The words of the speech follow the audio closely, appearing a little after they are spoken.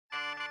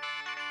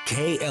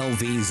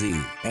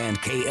KLVZ and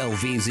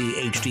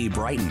KLVZ HD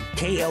Brighton,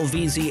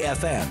 KLVZ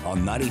FM on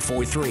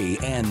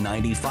 94.3 and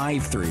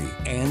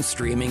 95.3, and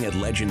streaming at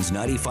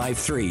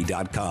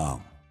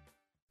legends953.com.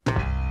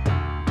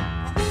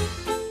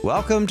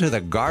 Welcome to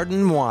the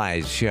Garden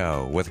Wise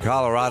Show with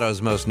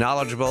Colorado's most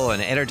knowledgeable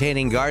and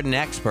entertaining garden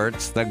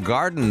experts, the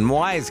Garden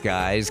Wise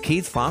Guys,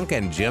 Keith Funk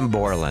and Jim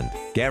Borland.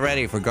 Get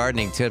ready for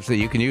gardening tips that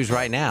you can use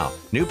right now.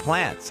 New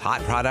plants,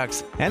 hot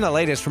products, and the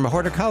latest from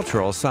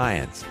horticultural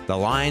science. The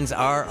lines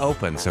are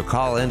open, so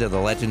call into the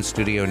Legend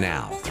Studio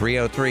now.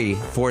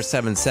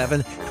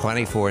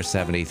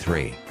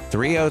 303-477-2473.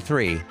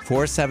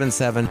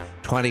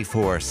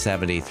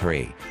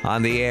 303-477-2473.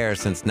 On the air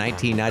since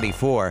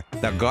 1994,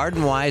 the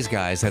Garden Wise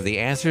Guys have the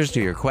answers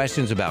to your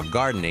questions about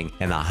gardening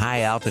in the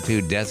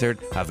high-altitude desert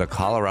of the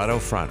Colorado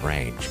Front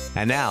Range.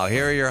 And now,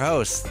 here are your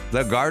hosts,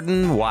 the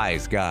Garden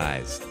Wise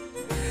Guys.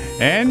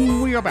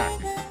 And we are back.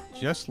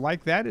 Just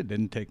like that, it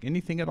didn't take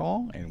anything at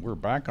all, and we're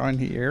back on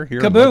the air here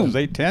Kaboom. on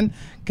 810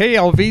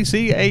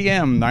 KLVC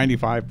AM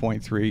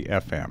 95.3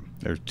 FM.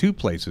 There's two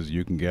places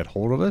you can get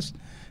hold of us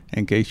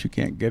in case you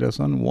can't get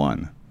us on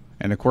one.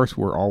 And, of course,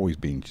 we're always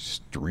being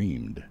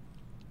streamed.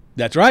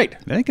 That's right. I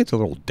think it gets a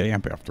little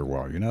damp after a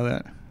while. You know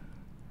that?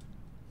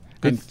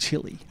 And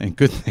chilly. And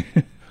good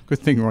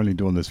thing we're only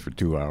doing this for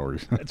 2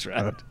 hours. That's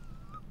right.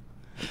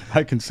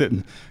 I can sit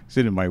in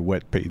my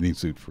wet bathing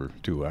suit for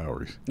 2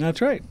 hours. That's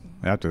right.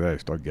 After that, I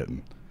start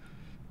getting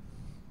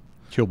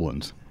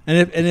chilblains.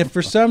 And if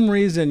for some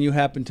reason you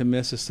happen to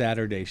miss a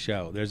Saturday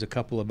show, there's a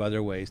couple of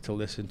other ways to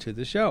listen to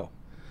the show.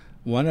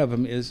 One of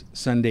them is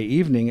Sunday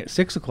evening at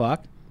 6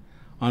 o'clock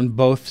on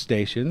both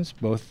stations,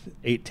 both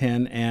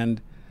 810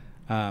 and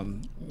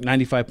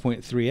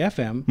 95.3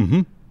 FM.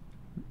 Mm-hmm.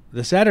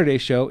 The Saturday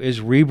show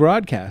is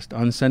rebroadcast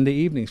on Sunday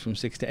evenings from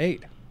 6 to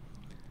 8.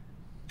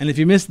 And if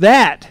you miss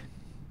that,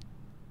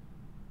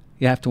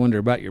 you have to wonder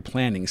about your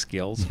planning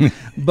skills.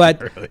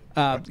 But Really?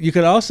 You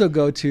could also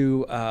go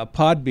to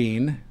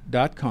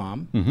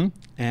podbean.com Mm-hmm.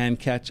 and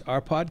catch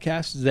our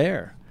podcasts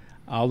there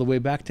all the way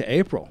back to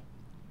April.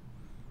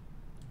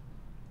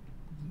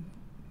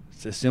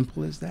 It's as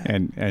simple as that.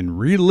 And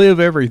relive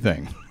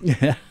everything.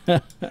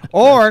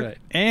 Or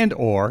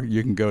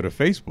you can go to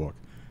Facebook,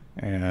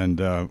 and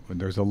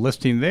there's a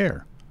listing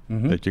there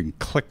that you can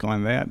click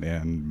on that,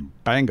 and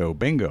bango,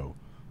 bingo,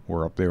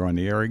 we're up there on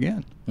the air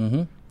again.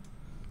 Mm-hmm.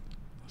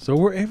 So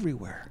we're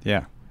everywhere.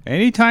 Yeah,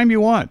 anytime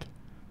you want.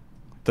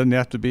 Doesn't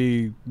have to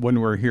be when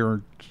we're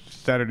here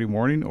Saturday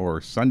morning or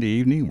Sunday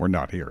evening. We're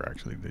not here,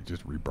 actually. They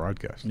just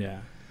rebroadcast. Yeah.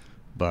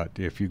 But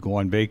if you go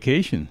on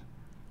vacation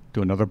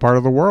to another part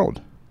of the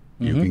world,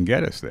 you can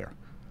get us there.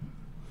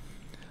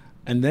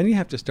 And then you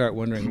have to start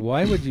wondering,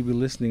 why would you be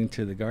listening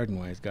to the Garden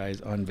Wise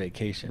Guys on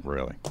vacation?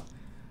 Really.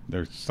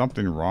 There's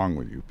something wrong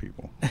with you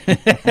people.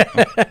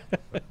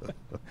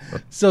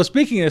 So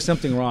speaking of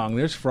something wrong,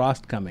 there's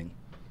frost coming.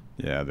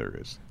 Yeah, there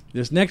is.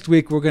 This next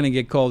week we're going to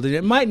get cold. And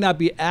it might not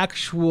be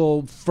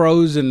actual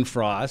frozen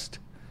frost,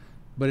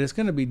 but it's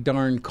going to be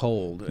darn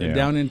cold. Yeah.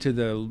 Down into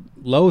the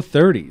low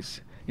 30s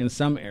in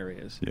some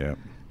areas. Yeah.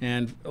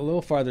 And a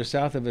little farther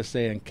south of us,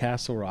 say in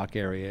Castle Rock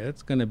area,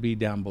 it's going to be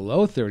down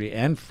below 30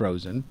 and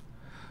frozen.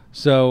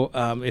 So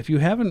if you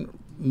haven't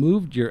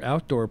moved your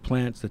outdoor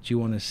plants that you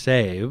want to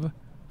save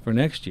for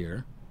next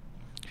year,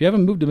 if you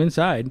haven't moved them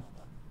inside,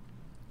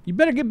 you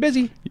better get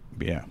busy.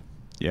 Yeah.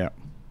 Yeah.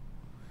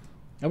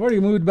 I've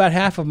already moved about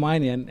half of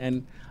mine in,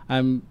 and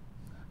I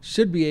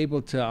should be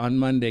able to, on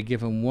Monday, give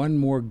them one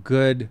more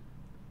good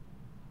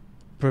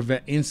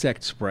prevent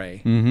insect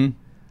spray. Mm-hmm.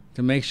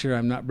 To make sure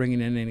I'm not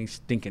bringing in any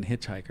stinking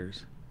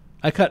hitchhikers.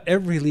 I cut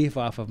every leaf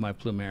off of my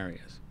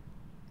plumerias.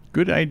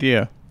 Good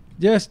idea.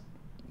 Just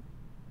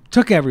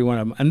took every one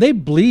of them. And they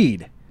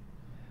bleed.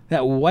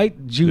 That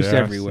white juice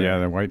everywhere. Yeah,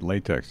 the white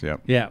latex, yeah.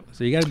 Yeah,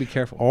 so you got to be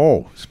careful.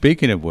 Oh,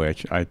 speaking of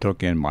which, I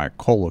took in my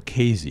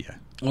colocasia.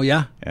 Oh,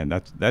 yeah? And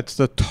that's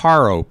the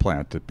taro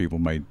plant that people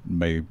may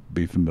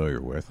be familiar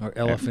with. Or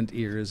elephant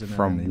ears. And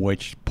from everything.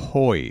 which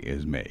poi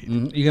is made.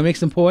 Mm-hmm. You going to make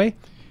some poi?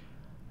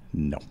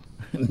 No.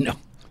 No.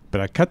 But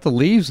I cut the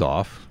leaves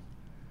off,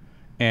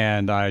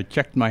 and I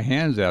checked my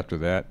hands after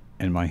that,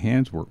 and my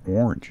hands were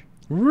orange.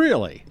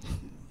 Really?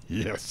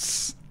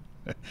 Yes.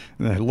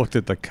 And I looked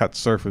at the cut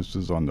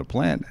surfaces on the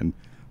plant, and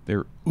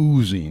they're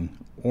oozing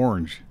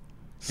orange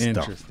stuff.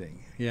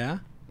 Interesting. Yeah?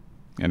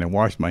 And I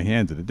washed my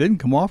hands, and it didn't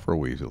come off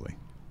real easily.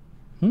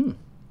 Yeah,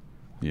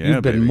 baby.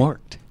 You've been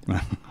marked.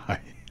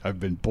 I've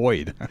been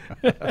poied.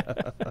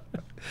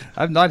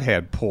 I've not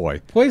had poi.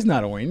 Poi's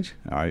not orange.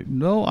 I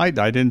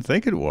didn't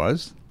think it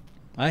was.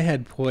 I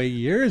had poi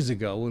years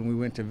ago when we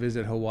went to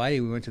visit Hawaii.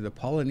 We went to the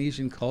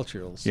Polynesian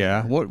Cultural Center.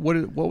 Yeah. What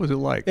was it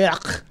like?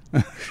 Yuck.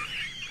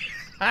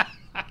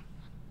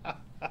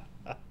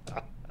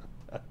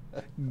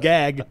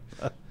 Gag.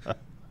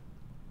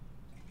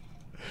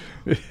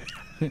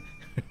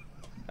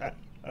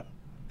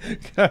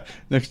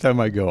 Next time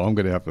I go, I'm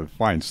going to have to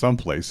find some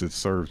place that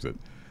serves it.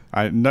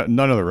 None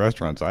of the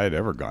restaurants I had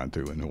ever gone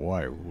to in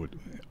Hawaii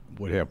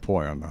would have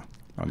poi on the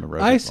on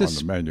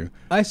the menu.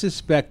 I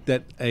suspect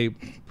that a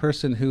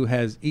person who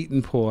has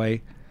eaten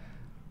poi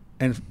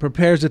and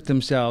prepares it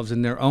themselves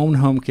in their own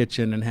home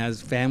kitchen and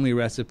has family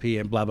recipe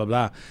and blah, blah,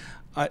 blah,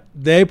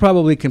 they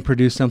probably can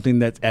produce something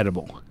that's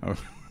edible. Oh.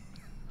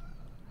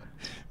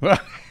 Well,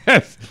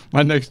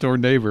 my next door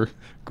neighbor,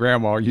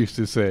 Grandma, used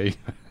to say,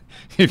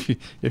 if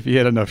you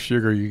had enough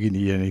sugar, you can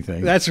eat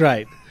anything. That's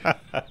right.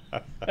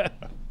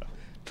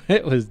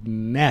 It was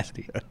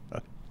nasty.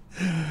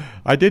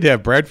 I did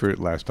have breadfruit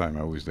last time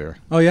I was there.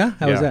 Oh, yeah?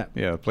 How was that?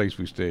 Yeah, the place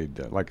we stayed,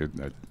 I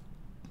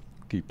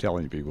keep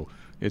telling people,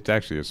 it's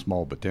actually a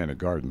small botanic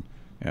garden.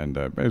 And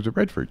there's a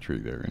breadfruit tree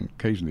there, and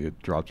occasionally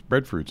it drops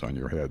breadfruits on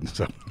your head. And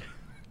so,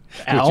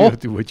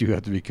 which you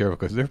have to be careful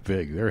because they're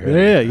big. They're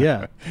heavy.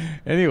 Yeah.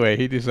 Anyway,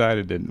 he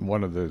decided in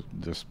one of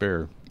the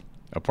spare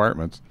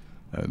apartments,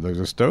 there's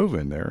a stove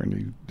in there, and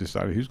he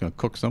decided he was going to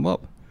cook some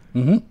up.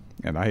 Mm-hmm.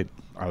 And I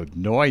had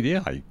no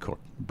idea how you cook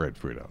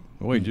breadfruit up.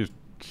 Well, he just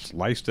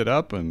sliced it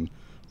up and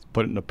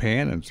put it in a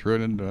pan and threw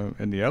it in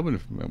the oven,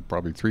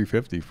 probably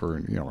 350 for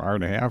an hour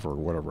and a half or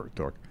whatever it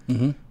took.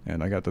 Mm-hmm.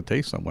 And I got to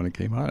taste some when it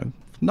came out.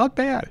 Not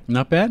bad.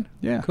 Not bad?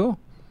 Yeah. Cool.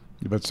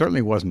 But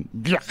certainly wasn't.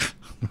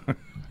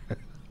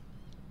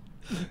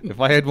 If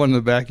I had one in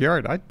the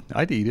backyard,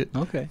 I'd eat it.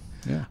 Okay.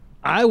 Yeah.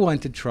 I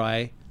want to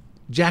try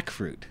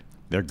jackfruit.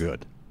 They're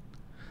good.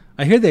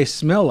 I hear they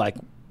smell like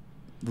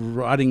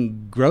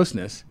rotting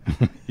grossness.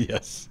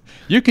 Yes.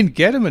 You can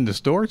get them in the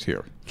stores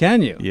here.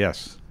 Can you?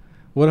 Yes.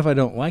 What if I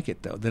don't like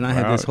it, though? Then I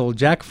have this whole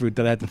jackfruit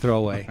that I have to throw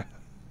away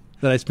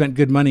that I spent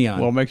good money on.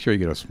 Well, make sure you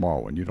get a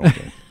small one. You don't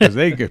because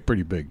they get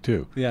pretty big,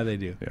 too. Yeah, they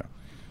do. Yeah.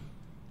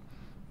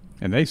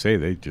 And they say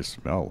they just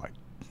smell like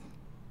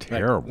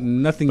terrible. Like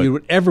nothing you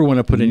would ever want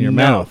to put in your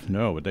mouth.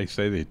 No, but they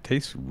say they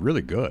taste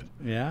really good.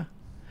 Yeah.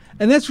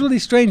 And that's really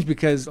strange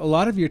because a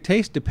lot of your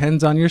taste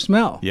depends on your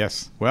smell.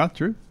 Yes. Well,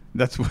 true.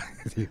 That's why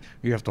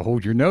you have to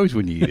hold your nose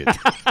when you eat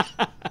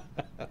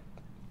it.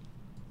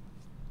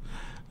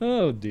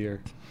 Oh,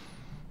 dear.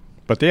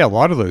 But they have a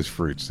lot of those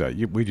fruits that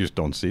we just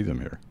don't see them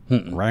here.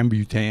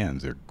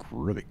 Rambutans, they're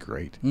really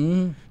great.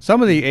 Mm.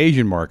 Some of the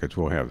Asian markets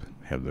will have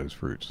those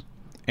fruits.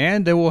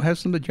 And they will have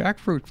some of the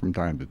jackfruit from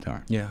time to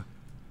time. Yeah.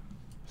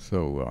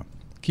 So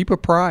keep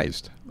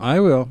apprised. I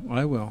will.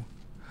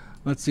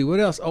 Let's see, what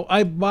else? Oh,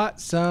 I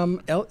bought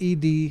some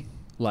LED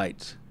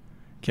lights.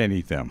 Can't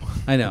eat them.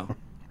 I know.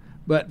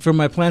 But for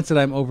my plants that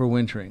I'm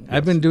overwintering,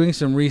 I've been doing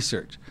some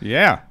research.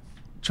 Yeah.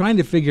 Trying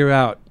to figure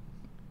out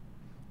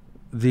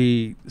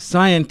the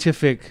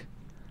scientific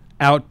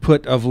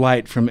output of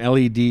light from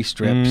LED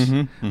strips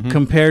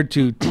compared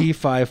to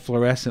T5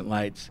 fluorescent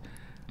lights.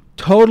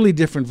 Totally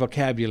different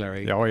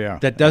vocabulary. Oh, yeah.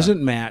 That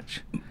doesn't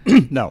match.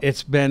 No.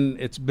 It's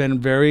been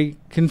very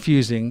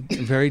confusing,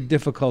 very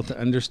difficult to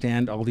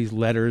understand all these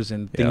letters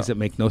and things that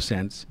make no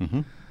sense.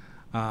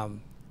 Mm-hmm.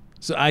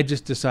 So I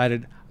just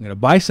decided I'm going to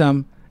buy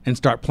some and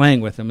start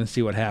playing with them and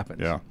see what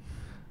happens.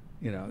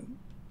 Yeah.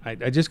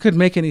 I just couldn't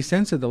make any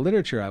sense of the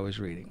literature I was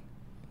reading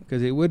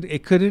because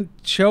it couldn't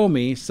show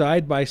me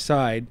side by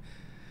side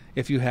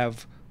if you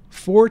have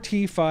 4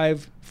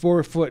 T5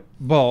 4-foot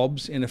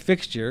bulbs in a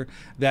fixture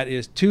that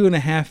is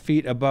 2.5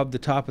 feet above the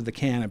top of the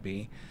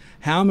canopy.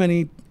 How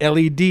many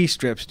LED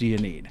strips do you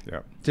need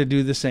to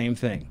do the same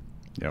thing?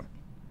 Yep.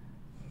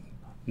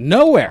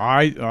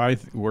 Nowhere.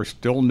 We're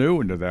still new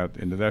into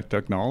that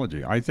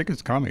technology. I think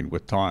it's coming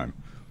with time.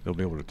 They'll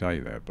be able to tell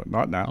you that, but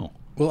not now.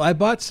 Well, I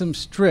bought some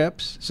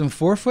strips, some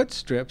 4-foot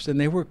strips, and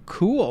they were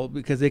cool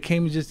because they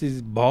came with just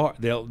these long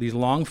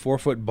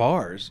 4-foot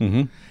bars.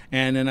 Mm-hmm.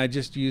 And then I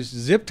just used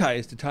zip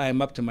ties to tie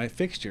them up to my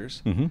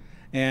fixtures. Mm-hmm.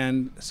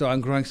 And so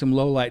I'm growing some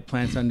low light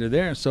plants under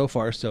there, and so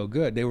far so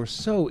good. They were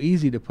so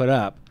easy to put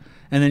up,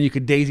 and then you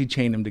could daisy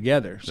chain them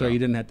together, so you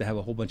didn't have to have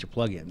a whole bunch of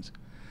plug-ins.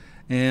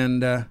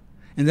 And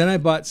then I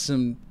bought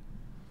some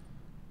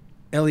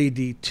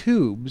LED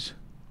tubes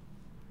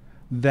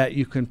that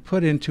you can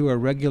put into a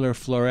regular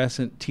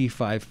fluorescent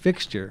T5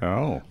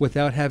 fixture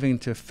without having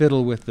to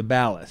fiddle with the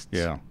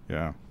ballasts.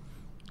 Yeah.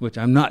 Which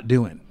I'm not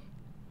doing.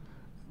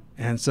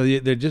 And so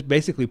they're just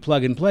basically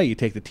plug and play. You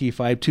take the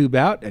T5 tube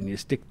out and you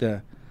stick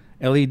the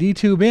LED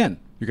tube in.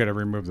 You got to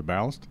remove the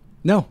ballast?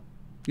 No,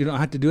 you don't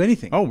have to do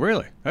anything. Oh,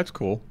 really? That's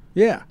cool.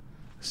 Yeah.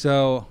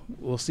 So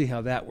we'll see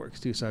how that works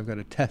too. So I've got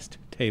a test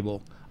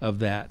table of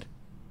that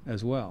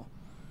as well.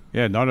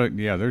 Yeah,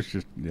 there's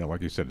just,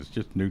 like you said, it's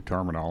just new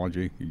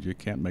terminology. You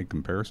can't make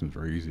comparisons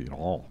very easy at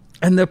all.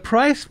 And the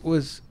price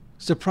was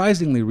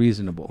surprisingly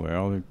reasonable.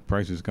 Well, the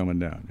price is coming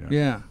down.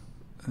 Yeah.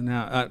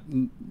 Now,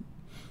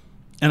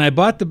 and I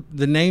bought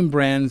the name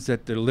brands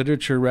that the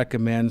literature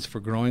recommends for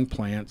growing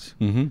plants.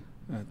 Mm-hmm.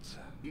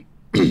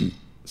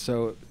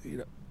 So,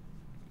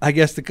 I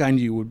guess the kind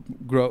you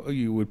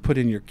would put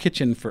in your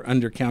kitchen for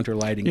under counter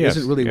lighting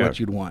isn't really what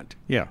you'd want.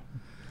 Yeah.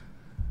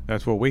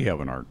 That's what we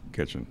have in our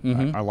kitchen.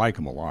 Mm-hmm. I like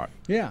them a lot.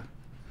 Yeah,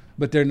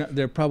 but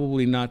they're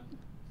probably not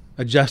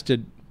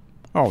adjusted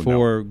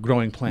for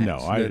growing plants.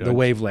 No, the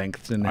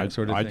wavelengths and that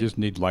sort of thing. I just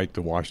need light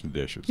to wash the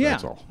dishes. Yeah,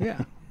 that's all.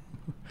 Yeah.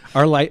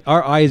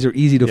 Our eyes are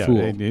easy to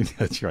fool.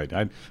 That's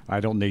right. I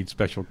don't need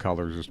special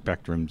colors or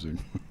spectrums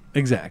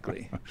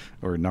exactly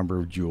or a number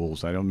of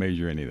joules. I don't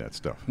measure any of that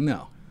stuff.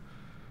 No.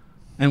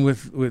 And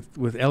with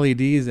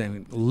LEDs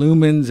and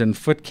lumens and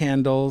foot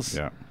candles,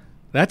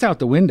 that's out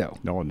the window.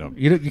 No.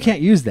 You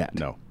can't use that.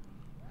 No.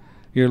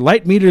 Your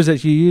light meters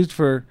that you used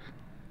for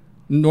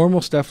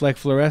normal stuff like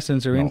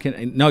fluorescence or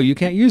no, you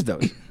can't use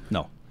those.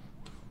 No.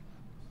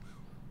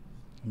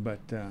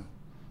 But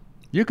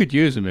you could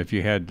use them if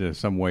you had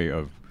some way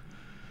of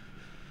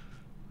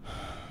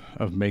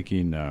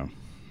making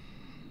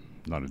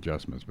not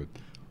adjustments, but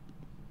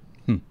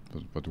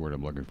what's the word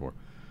I'm looking for?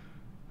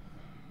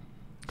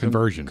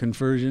 Conversion.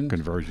 Conversion.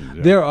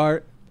 Yeah. There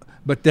are,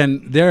 but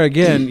then there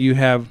again, you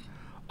have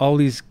all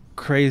these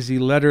crazy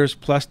letters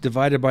plus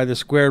divided by the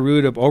square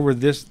root of over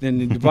this, then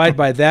you divide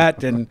by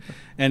that, and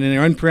then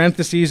they're in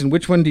parentheses, and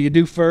which one do you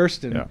do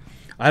first? And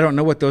I don't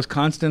know what those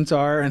constants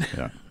are. And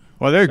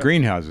well, there are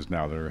greenhouses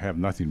now that have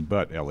nothing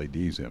but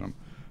LEDs in them.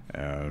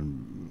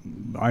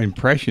 And my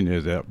impression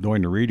is that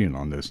doing the reading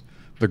on this,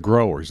 the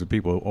growers, the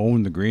people who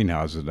own the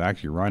greenhouses that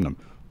actually run them,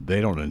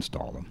 they don't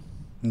install them.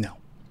 No.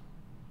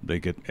 They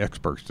get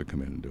experts to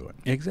come in and do it.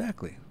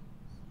 Exactly.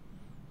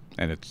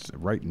 And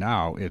right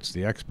now it's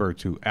the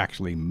experts who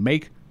actually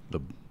make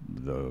the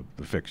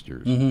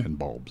fixtures and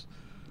bulbs.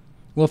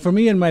 Well, for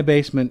me in my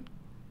basement,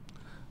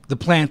 the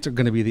plants are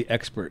going to be the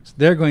experts.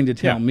 They're going to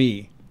tell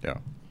me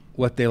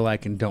what they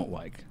like and don't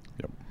like.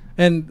 Yep.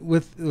 And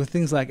with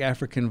things like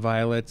African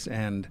violets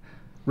and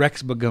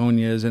Rex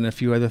begonias and a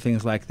few other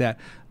things like that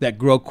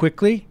grow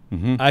quickly,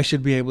 I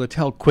should be able to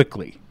tell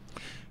quickly.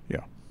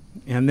 Yeah.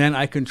 And then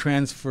I can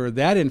transfer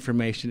that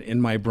information in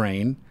my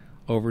brain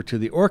over to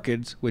the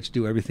orchids, which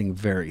do everything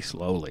very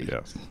slowly.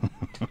 Yes.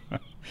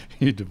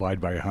 You divide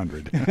by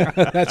 100.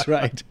 That's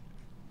right.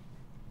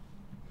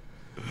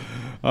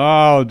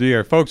 Oh,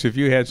 dear. Folks, if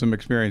you had some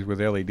experience with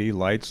LED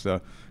lights,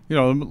 a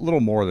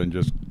little more than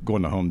just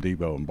going to Home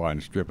Depot and buying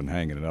a strip and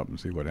hanging it up and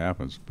see what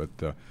happens. But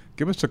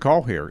give us a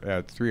call here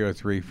at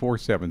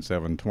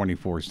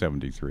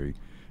 303-477-2473.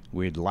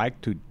 We'd like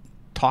to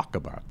talk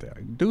about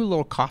that. Do a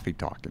little coffee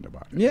talking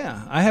about it.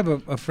 Yeah. I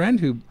have a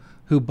friend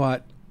who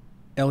bought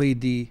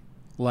LED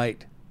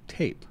light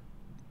tape.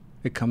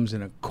 It comes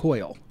in a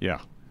coil.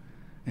 Yeah.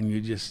 And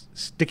you just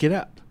stick it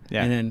up.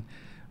 Yeah. And then,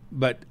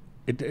 but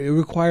it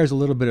requires a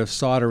little bit of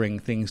soldering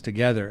things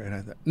together. And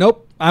I thought,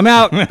 nope, I'm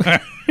out.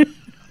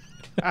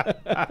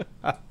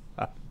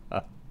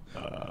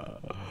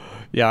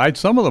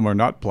 Some of them are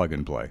not plug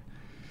and play.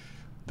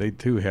 They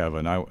too have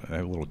a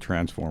little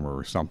transformer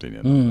or something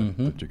in them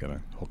that you got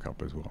to hook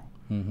up as well.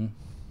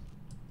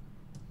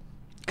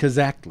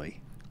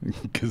 Exactly.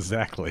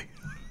 Exactly.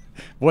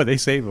 Boy, they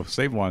save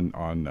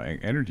on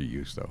energy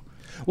use though.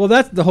 Well,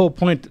 that's the whole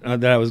point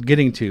that I was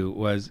getting to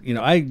was,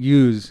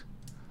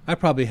 I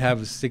probably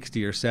have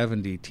 60 or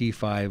 70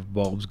 T5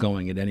 bulbs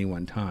going at any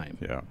one time.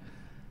 Yeah.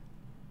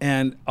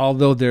 And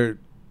although they're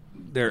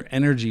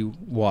energy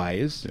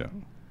wise,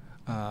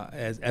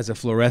 as a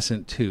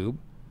fluorescent tube,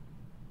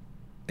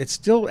 it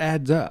still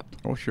adds up.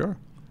 Oh, sure.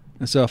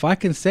 And so if I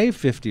can save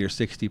 50 or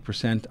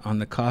 60% on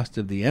the cost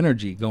of the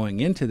energy going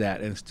into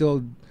that and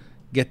still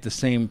get the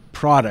same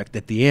product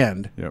at the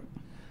end,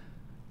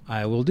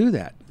 I will do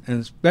that. And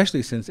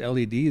especially since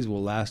LEDs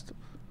will last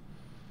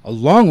a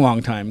long,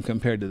 long time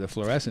compared to the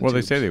fluorescent tubes.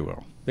 They say they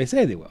will. They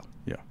say they will.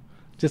 Yeah.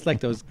 Just like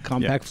those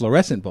compact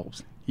fluorescent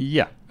bulbs.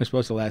 Yeah. They're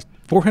supposed to last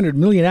 400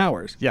 million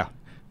hours. Yeah.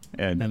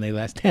 And they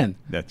last 10.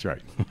 That's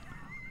right.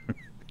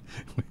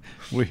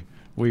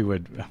 we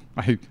would,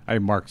 I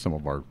marked some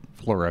of our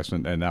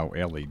fluorescent and now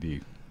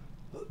LED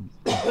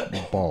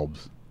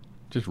bulbs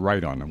just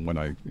right on them when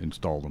I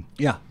install them.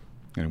 Yeah.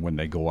 And when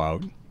they go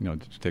out,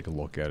 just take a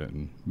look at it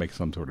and make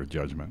some sort of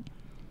judgment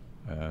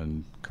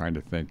and kind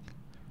of think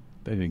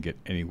they didn't get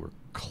anywhere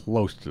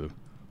close to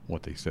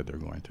what they said they're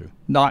going to.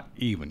 Not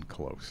even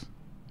close.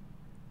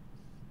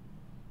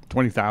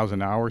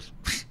 20,000 hours?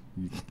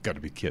 You've got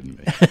to be kidding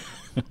me.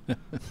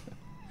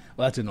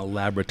 Well, that's in a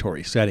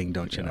laboratory setting,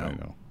 don't you know? I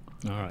know.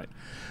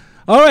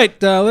 All right,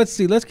 let's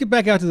see. Let's get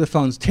back out to the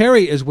phones.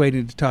 Terry is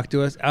waiting to talk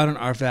to us out in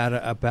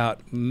Arvada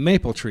about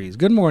maple trees.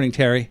 Good morning,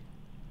 Terry.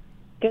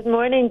 Good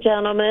morning,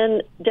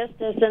 gentlemen. Just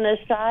as an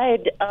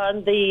aside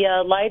on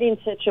the lighting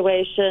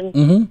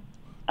situation,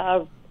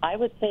 I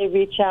would say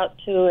reach out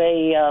to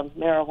a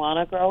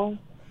marijuana grower.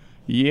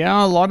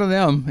 Yeah, a lot of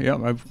them. Yeah,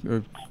 I've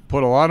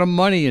put a lot of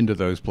money into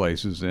those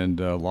places, and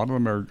a lot of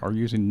them are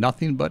using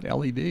nothing but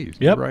LEDs.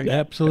 Yep, right?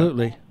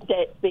 Absolutely.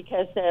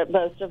 Because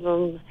most of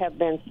them have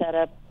been set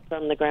up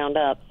from the ground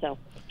up. So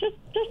just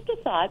a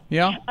thought.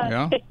 Yeah.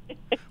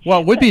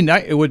 Well, it would be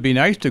nice. It would be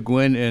nice to go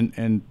in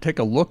and take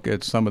a look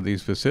at some of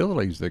these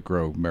facilities that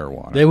grow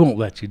marijuana. They won't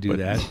let you do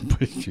that.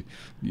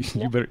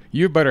 But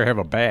you better have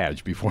a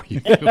badge before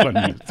you go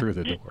through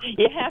the door.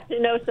 You have to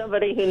know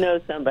somebody who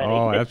knows somebody.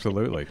 Oh,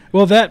 absolutely.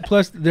 Well, that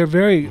plus they're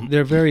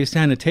very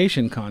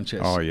sanitation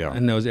conscious. Oh, yeah.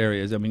 In those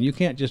areas. I mean, you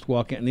can't just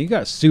walk in and you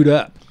got to suit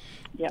up.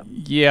 Yep.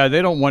 Yeah,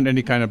 they don't want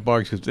any kind of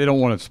bugs because they don't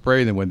want to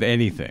spray them with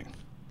anything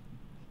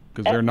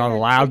because they're not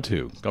allowed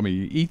to. I mean,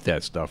 you eat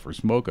that stuff or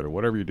smoke it or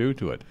whatever you do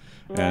to it.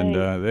 Right. And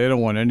they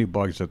don't want any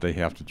bugs that they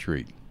have to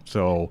treat.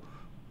 So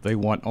they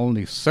want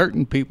only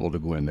certain people to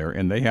go in there,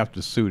 and they have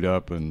to suit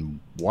up and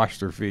wash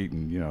their feet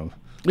and,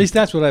 At least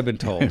that's what I've been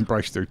told. and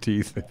brush their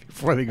teeth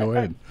before they go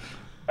in.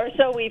 Or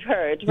so we've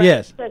heard. Right?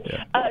 Yes. But,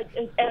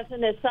 as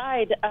an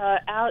aside,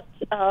 out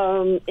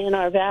in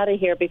Arvada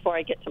here, before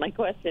I get to my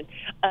question,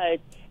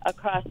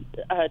 across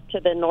to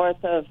the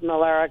north of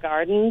Melara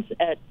Gardens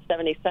at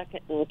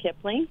 72nd and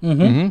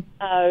Kipling,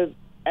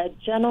 a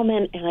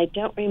gentleman, and I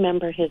don't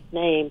remember his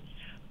name,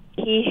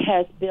 he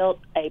has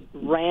built a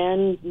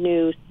brand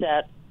new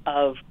set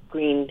of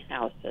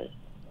greenhouses.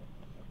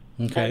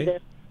 Okay.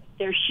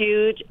 They're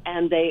huge,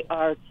 and they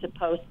are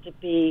supposed to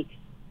be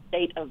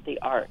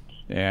state-of-the-art.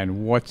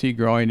 And what's he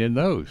growing in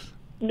those?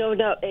 No,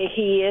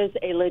 he is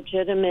a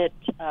legitimate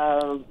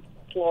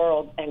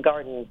floral and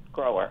garden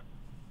grower.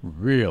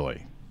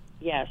 Really?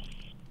 Yes.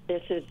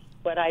 This is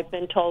what I've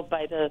been told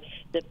by the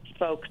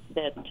folks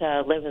that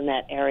live in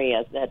that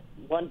area that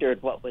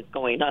wondered what was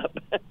going up.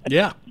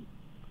 Yeah.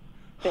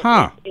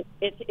 Huh.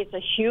 It's a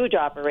huge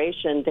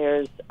operation.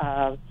 There's,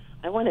 I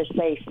want to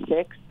say,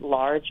 6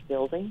 large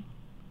buildings.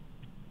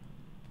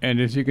 And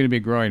is he going to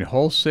be growing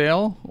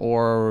wholesale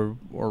or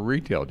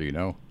retail, do you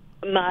know?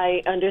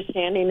 My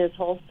understanding is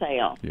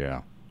wholesale.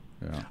 Yeah.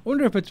 I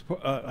wonder if it's.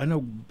 I know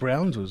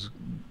Brown's was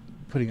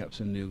putting up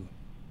some new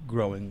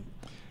growing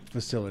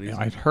facilities.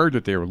 I'd heard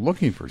that they were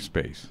looking for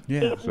space.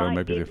 Yeah. So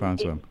maybe they found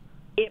some.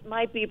 It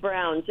might be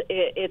Brown's.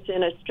 It's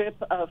in a strip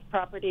of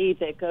property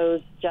that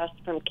goes just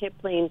from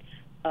Kipling,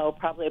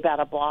 probably about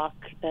a block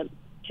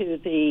to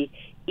the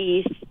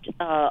east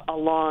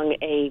along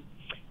the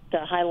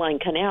Highline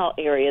Canal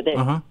area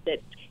that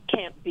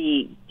can't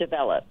be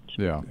developed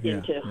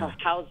into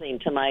housing,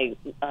 to my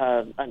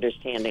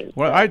understanding.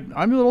 Well,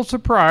 I'm a little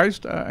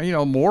surprised.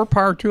 More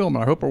power to them.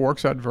 I hope it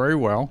works out very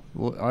well.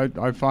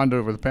 I found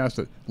over the past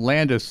that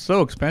land is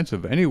so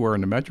expensive anywhere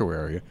in the metro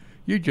area.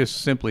 You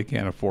just simply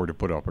can't afford to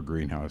put up a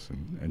greenhouse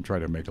and try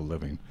to make a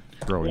living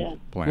growing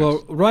plants.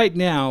 Well, right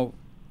now,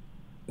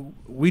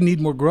 we need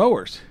more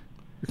growers.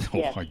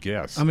 Yes. I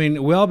guess. I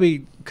mean,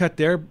 Welby cut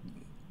their,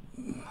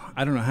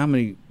 I don't know how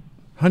many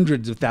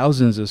hundreds of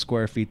thousands of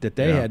square feet that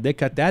they had. They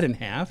cut that in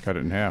half. Cut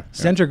it in half.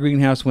 Center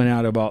Greenhouse went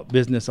out about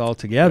business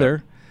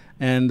altogether,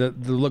 and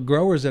the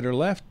growers that are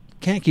left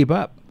can't keep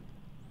up.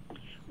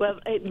 Well,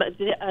 but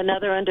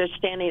another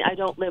understanding, I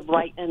don't live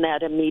right in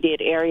that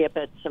immediate area,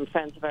 but some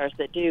friends of ours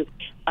that do,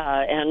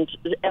 and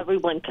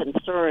everyone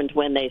concerned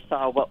when they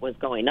saw what was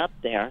going up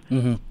there.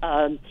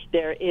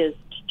 There is,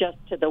 just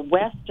to the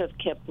west of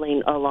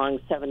Kipling along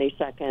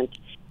 72nd,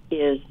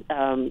 is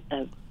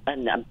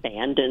an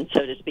abandoned,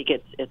 so to speak,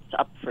 it's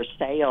up for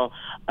sale,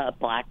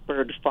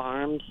 Blackbird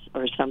Farms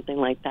or something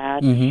like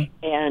that.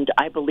 And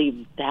I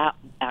believe that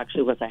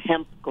actually was a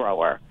hemp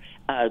grower.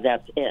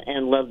 That's it,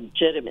 and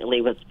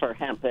legitimately was for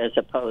hemp as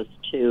opposed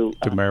to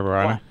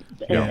marijuana.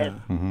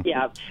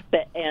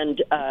 But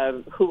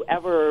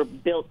whoever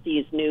built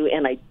these new,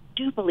 and I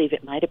do believe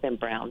it might have been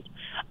Brown's,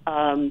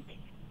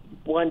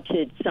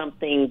 wanted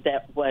something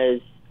that was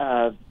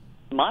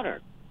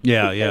modern.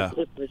 It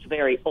was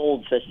very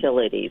old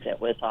facility that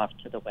was off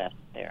to the west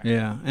there.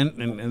 Yeah,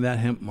 and that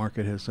hemp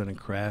market has suddenly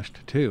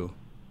crashed too.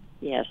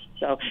 Yes,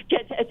 so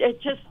I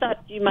just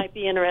thought you might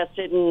be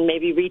interested and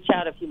maybe reach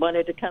out if you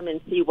wanted to come and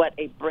see what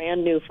a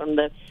brand new from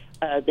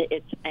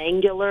it's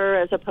angular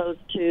as opposed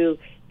to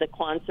the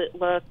Quonset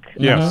look.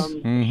 Yes,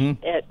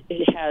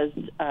 it has.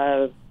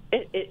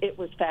 It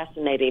was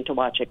fascinating to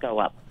watch it go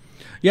up.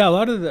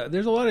 Yeah,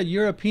 there's a lot of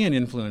European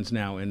influence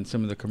now in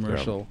some of the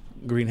commercial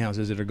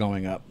greenhouses that are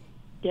going up.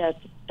 Yes.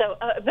 So,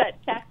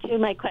 but back to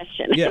my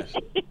question. Yes.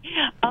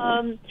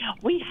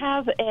 We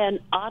have an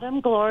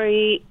autumn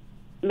glory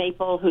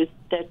maple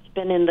that's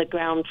been in the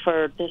ground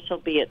for, this will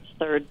be its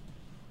 3rd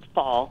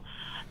fall,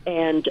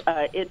 and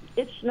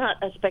it's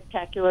not a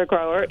spectacular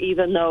grower,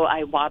 even though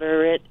I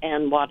water it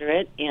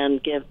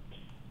and give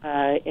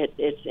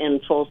it's in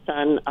full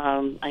sun.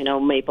 I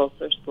know maples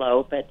are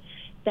slow, but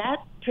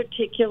that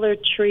particular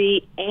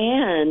tree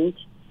and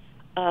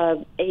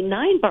a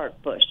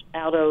 9-bark bush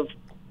out of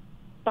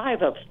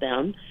 5 of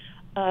them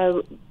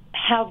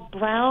have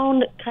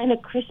brown, kind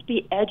of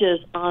crispy edges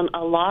on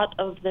a lot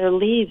of their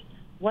leaves.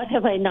 What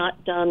have I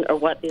not done,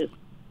 or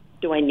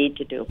do I need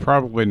to do?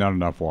 Probably not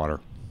enough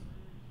water.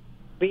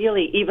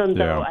 Really, even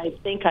though I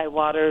think I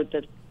water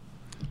the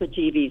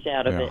bejeebies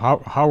out of it.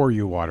 How are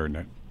you watering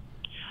it?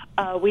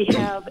 We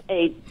have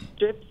a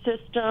drip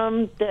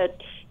system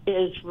that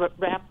is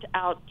wrapped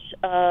out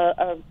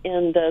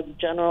in the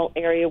general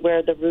area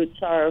where the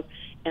roots are,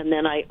 and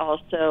then I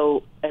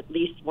also, at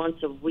least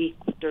once a week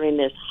during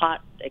this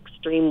hot,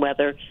 extreme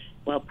weather,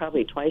 well,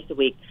 probably twice a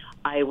week,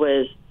 I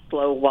was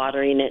slow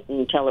watering it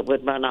until it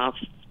would run off,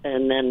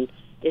 and then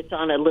it's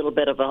on a little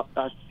bit of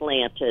a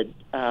slanted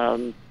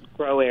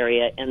grow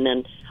area, and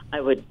then I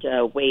would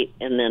wait,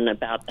 and then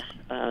about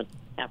a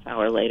half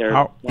hour later.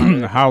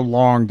 How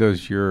long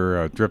does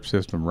your drip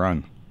system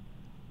run,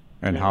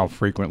 and how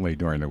frequently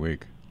during the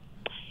week?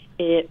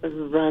 It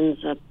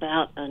runs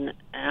about an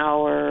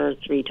hour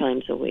 3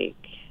 times a week.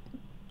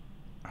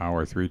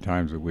 Hour 3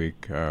 times a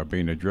week.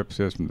 Being a drip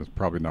system, there's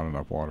probably not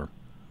enough water.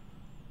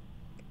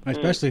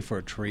 especially for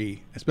a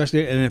tree,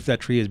 especially and if that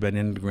tree has been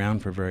in the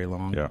ground for very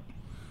long. Yeah.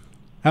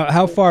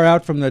 How far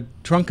out from the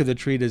trunk of the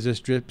tree does this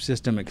drip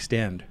system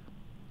extend?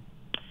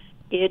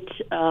 It's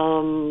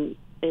kind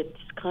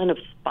of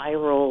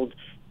spiraled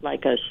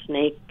like a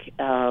snake,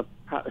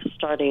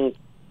 starting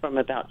from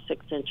about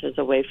 6 inches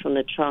away from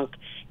the trunk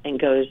and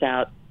goes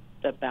out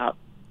about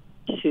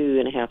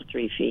 2.5,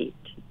 3 feet.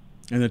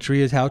 And the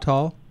tree is how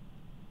tall?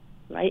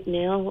 Right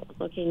now,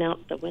 looking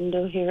out the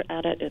window here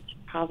at it, it's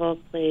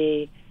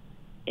probably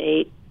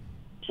 8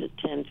 to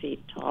 10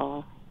 feet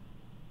tall.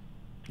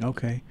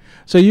 Okay.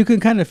 So you can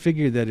kind of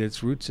figure that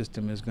its root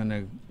system is going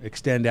to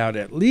extend out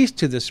at least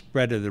to the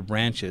spread of the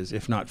branches,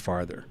 if not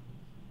farther.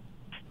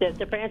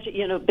 The branch,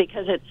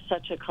 because it's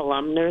such a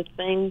columnar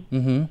thing,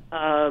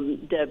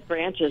 the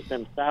branches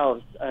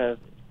themselves,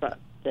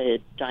 the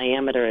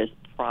diameter is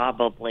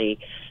probably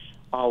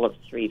all of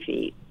 3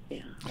 feet.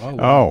 Yeah. Oh,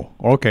 wow.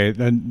 Okay.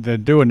 Then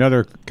do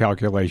another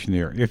calculation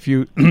here. If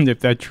if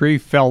that tree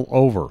fell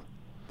over,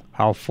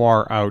 how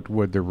far out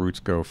would the roots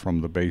go from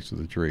the base of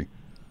the tree?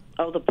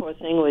 Oh, the poor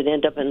thing would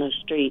end up in the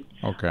street.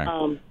 Okay.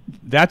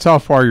 That's how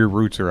far your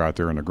roots are out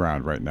there in the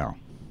ground right now.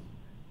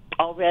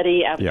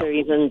 Already after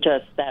even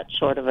just that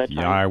short of a time?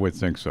 Yeah, I would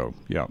think so.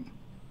 Yeah.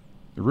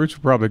 The roots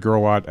will probably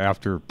grow out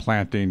after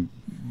planting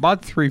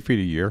about 3 feet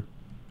a year.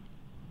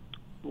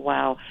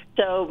 Wow.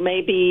 So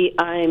maybe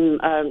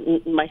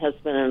my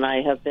husband and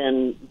I have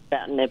been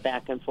batting it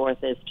back and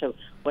forth as to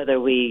whether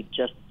we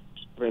just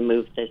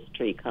remove this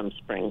tree come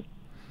spring.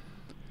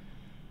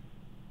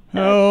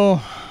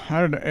 Oh,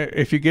 I don't know.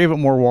 If you gave it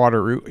more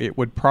water, it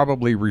would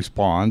probably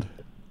respond.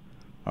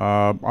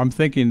 I'm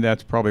thinking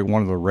that's probably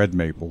one of the red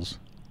maples.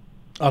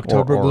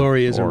 October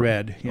Glory is a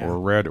red. Yeah. Or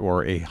red,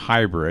 or a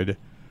hybrid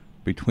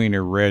between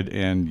a red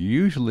and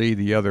usually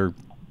the other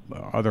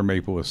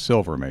maple is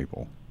silver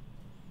maple.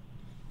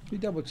 You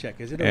double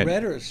check. Is it a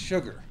red or a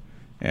sugar?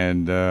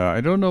 And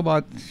I don't know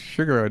about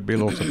sugar. I'd be a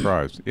little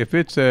surprised. If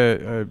it's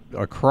a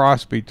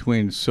cross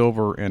between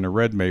silver and a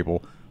red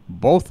maple,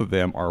 both of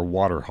them are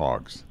water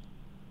hogs.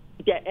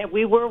 Yeah, and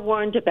we were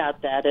warned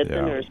about that at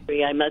the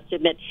nursery, I must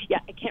admit. Yeah,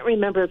 I can't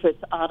remember if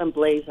it's Autumn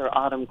Blaze or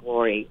Autumn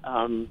Glory,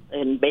 and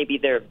maybe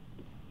they're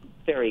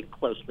very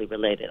closely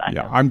related.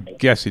 I'm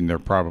guessing they're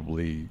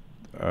probably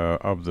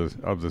of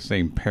the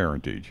same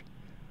parentage.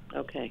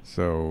 Okay.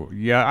 So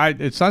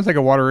it sounds like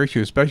a water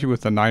issue, especially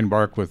with the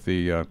 9-bark with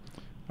the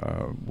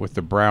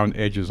brown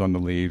edges on the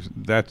leaves.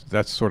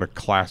 That's sort of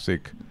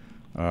classic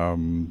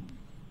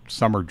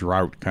summer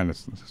drought kind of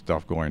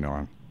stuff going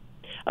on.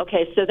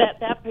 Okay, so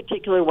that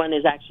particular one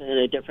is actually in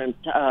a different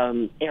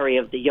area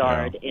of the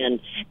yard, and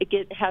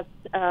it has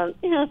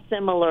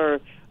similar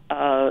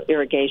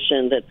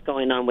irrigation that's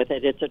going on with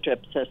it. It's a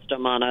drip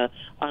system on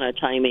a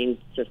timing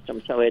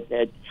system, so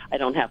I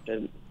don't have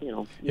to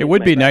It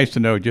would be nice to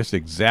know just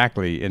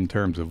exactly in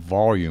terms of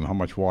volume how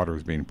much water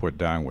is being put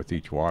down with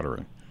each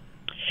watering.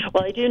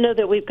 Well, I do know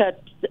that we've got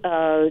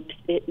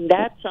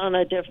that's on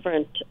a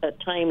different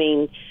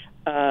timing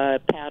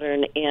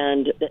pattern,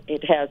 and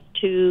it has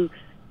two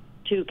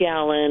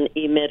 2-gallon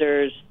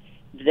emitters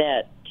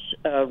that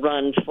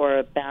run for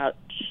about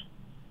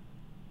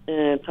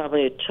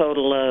probably a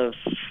total of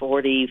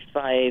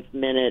 45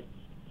 minutes.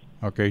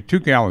 Okay, 2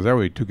 gallons. That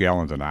would be 2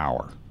 gallons an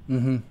hour.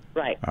 Mm-hmm.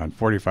 Right. And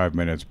 45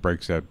 minutes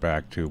breaks that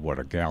back to,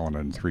 1.75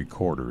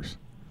 gallons,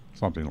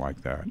 something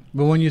like that.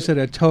 But when you said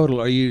a total,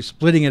 are you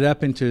splitting it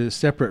up into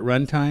separate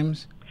run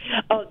times?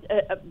 Oh,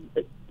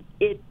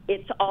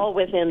 it's all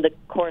within the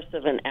course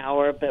of an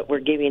hour, but we're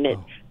giving it.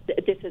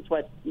 This is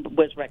what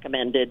was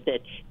recommended,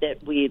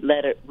 that we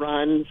let it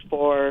run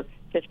for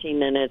 15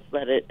 minutes,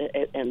 let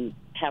it and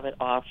have it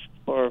off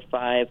for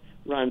 5,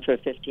 run for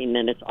 15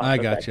 minutes. Off I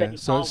gotcha.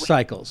 So it's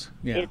cycles.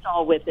 Yeah. It's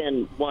all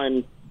within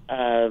 1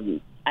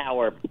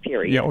 hour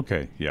period. Yeah.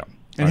 Okay. Yeah.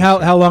 And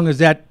how long has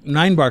that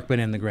 9-bark been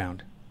in the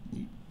ground?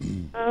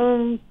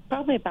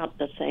 Probably about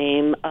the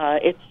same.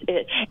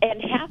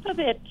 And half of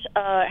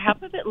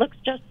it looks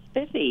just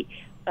spiffy,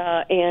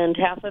 and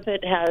half of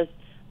it has.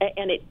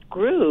 And it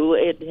grew.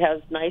 It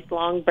has nice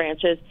long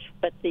branches,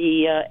 but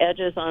the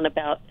edges on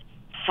about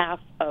half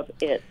of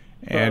it.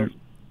 And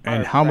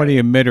how many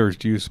emitters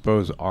do you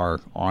suppose are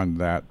on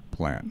that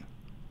plant?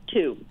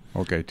 2.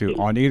 Okay, 2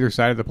 on either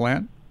side of the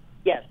plant.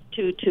 Yes,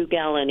 2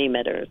 2-gallon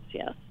emitters.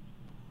 Yes.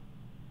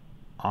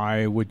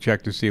 I would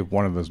check to see if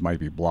one of those might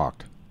be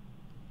blocked.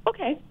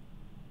 Okay.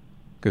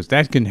 Because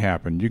that can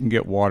happen. You can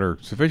get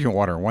sufficient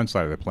water on one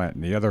side of the plant,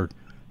 and the other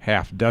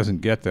half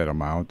doesn't get that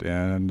amount,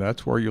 and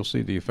that's where you'll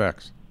see the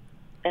effects.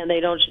 And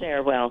they don't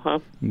share well, huh?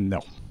 No.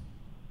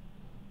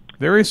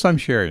 There is some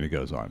sharing that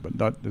goes on, but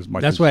not as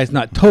much. That's why it's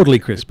not totally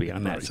crispy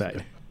on that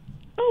side.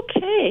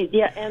 Okay,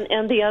 yeah,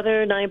 and the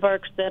other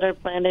 9-barks that are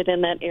planted in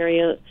that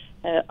area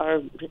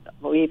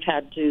we've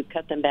had to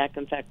cut them back.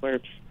 In fact, we're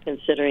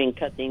considering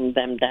cutting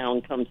them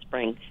down come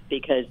spring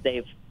because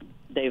they've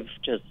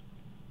just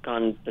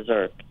gone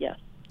berserk. Yes.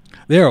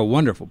 They're a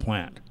wonderful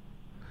plant.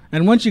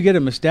 And once you get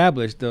them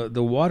established, the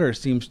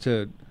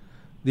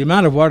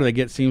amount of water they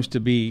get seems to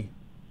be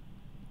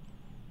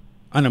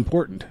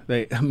unimportant.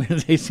 They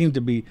seem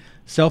to be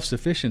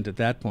self-sufficient at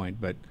that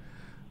point. But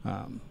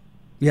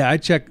yeah, I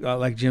check,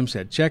 like Jim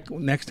said, check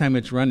next time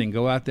it's running.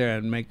 Go out there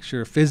and make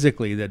sure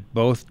physically that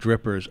both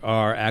drippers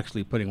are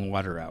actually putting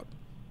water out.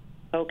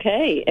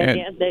 Okay, and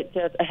yeah,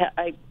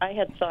 I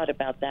had thought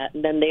about that.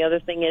 And then the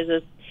other thing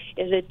is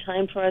it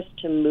time for us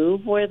to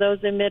move where those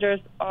emitters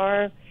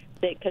are?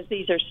 Because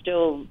these are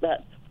still,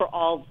 for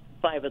all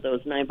 5 of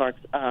those 9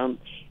 barks,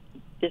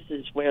 this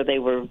is where they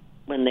were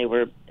when they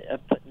were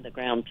put in the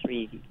ground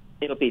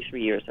it'll be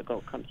 3 years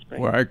ago come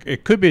spring. Well,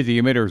 it could be the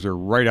emitters are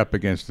right up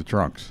against the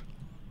trunks.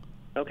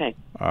 Okay.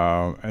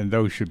 And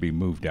those should be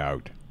moved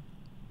out.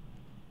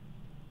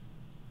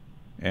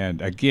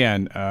 And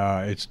again,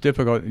 it's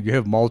difficult. You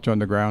have mulch on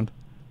the ground?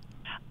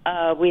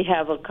 We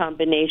have a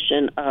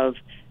combination of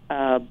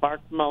bark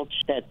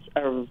mulch that's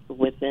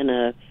within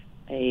a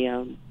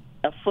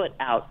foot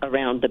out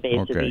around the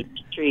base of each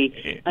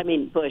tree.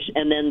 Bush,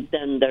 and then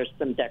there's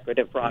some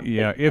decorative rock.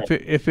 Yeah,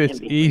 if it's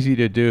easy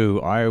to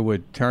do, I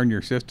would turn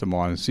your system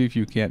on and see if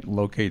you can't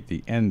locate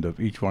the end of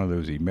each one of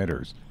those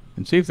emitters,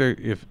 and see if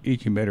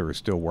each emitter is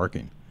still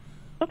working.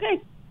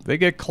 Okay. They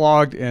get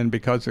clogged, and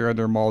because they're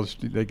under mulch,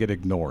 they get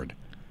ignored.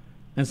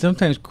 And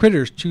sometimes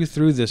critters chew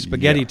through the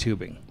spaghetti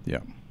tubing. Yeah.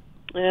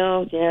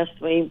 Well, yes,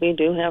 we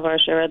do have our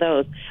share of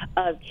those.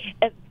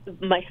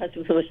 My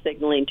husband was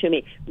signaling to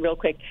me real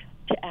quick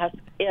to ask,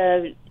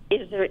 is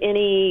there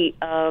any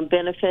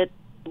benefit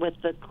with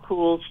the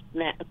cold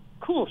snap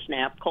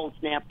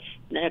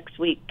next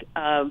week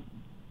of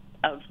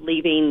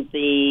leaving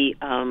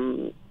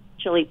the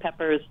chili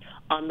peppers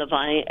on the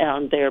vine,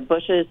 on their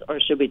bushes, or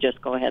should we just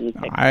go ahead and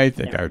pick them? I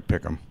think I would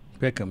pick them.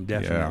 Pick them,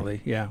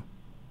 definitely, yeah.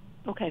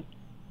 Okay.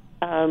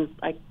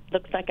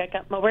 Looks like I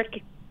got my work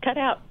cut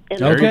out.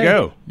 There you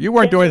go. You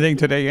weren't doing anything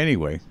today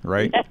anyway,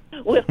 right?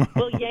 we'll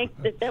yank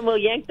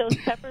those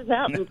peppers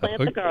out and plant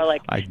the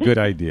garlic. Good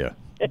idea.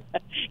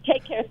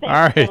 Take care. Thanks, all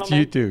right, gentlemen.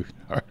 you too.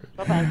 All right.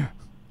 Bye-bye.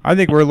 I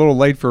think we're a little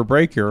late for a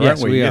break here, aren't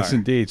we? Yes,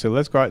 indeed. So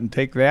let's go out and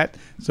take that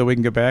so we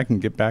can get back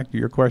to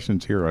your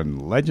questions here on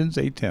Legends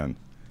 810.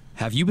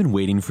 Have you been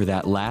waiting for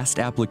that last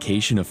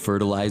application of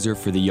fertilizer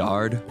for the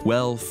yard?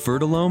 Well,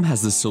 Fertilome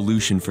has the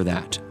solution for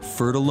that.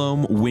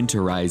 Fertilome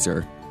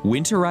Winterizer.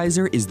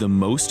 Winterizer is the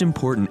most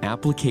important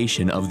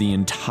application of the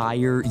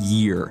entire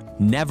year.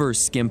 Never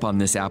skimp on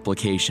this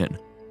application.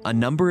 A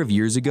number of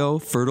years ago,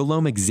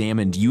 Fertilome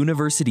examined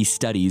university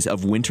studies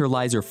of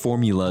winterlizer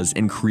formulas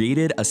and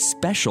created a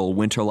special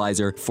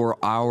winterlizer for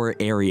our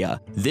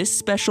area. This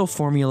special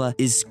formula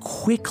is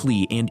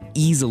quickly and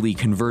easily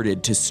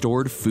converted to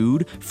stored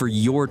food for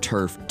your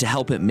turf to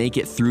help it make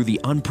it through the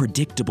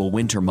unpredictable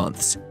winter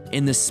months.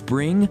 In the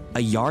spring,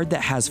 a yard that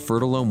has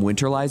Fertilome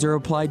Winterlizer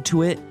applied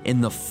to it,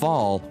 in the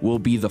fall will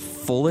be the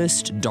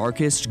fullest,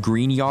 darkest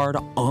green yard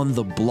on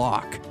the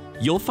block.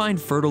 You'll find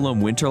Fertilome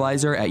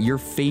Winterlizer at your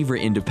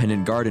favorite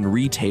independent garden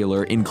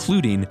retailer,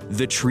 including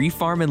The Tree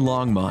Farm in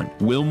Longmont,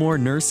 Wilmore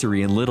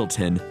Nursery in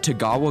Littleton,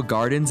 Tagawa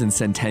Gardens in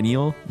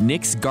Centennial,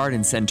 Nick's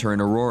Garden Center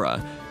in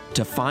Aurora.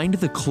 To find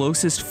the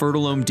closest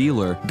Fertilome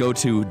dealer, go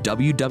to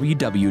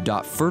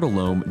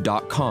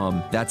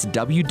www.fertilome.com. That's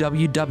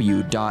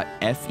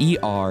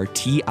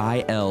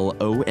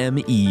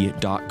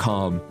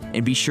www.fertilome.com.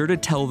 And be sure to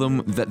tell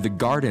them that the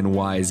Garden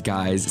Wise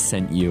guys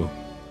sent you.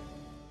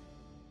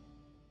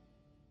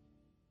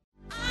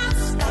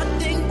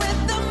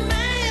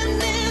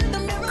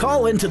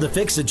 Call into the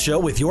Fix-It Show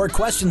with your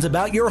questions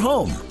about your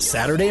home.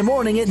 Saturday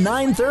morning at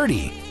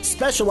 9:30.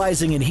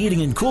 Specializing in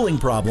heating and cooling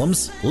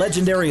problems,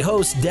 legendary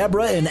hosts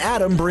Deborah and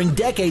Adam bring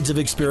decades of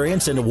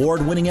experience and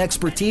award-winning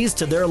expertise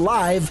to their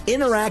live,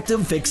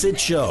 interactive Fix-It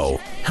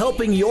Show,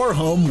 helping your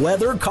home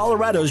weather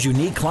Colorado's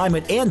unique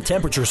climate and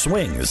temperature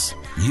swings.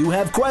 You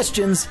have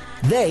questions,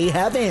 they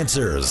have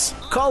answers.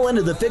 Call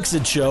into the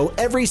Fix-It Show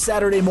every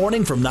Saturday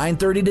morning from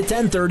 9:30 to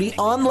 10:30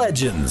 on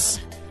Legends.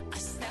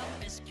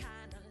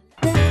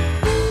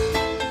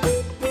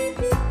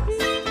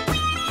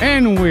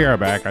 And we are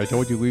back. I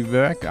told you we'd be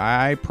back.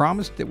 I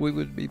promised that we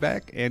would be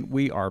back, and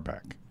we are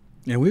back.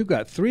 And we've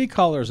got 3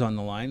 callers on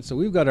the line, so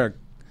we've got our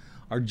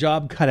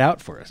job cut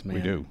out for us, man.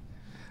 We do.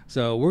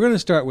 So we're going to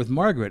start with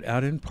Margaret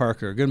out in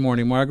Parker. Good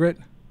morning, Margaret.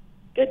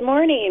 Good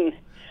morning.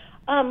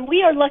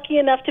 We are lucky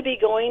enough to be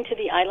going to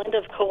the island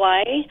of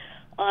Kauai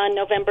on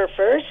November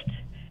 1st.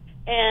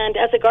 And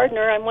as a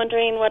gardener, I'm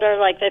wondering what are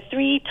like the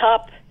 3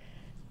 top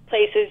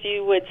places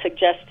you would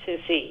suggest to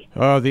see.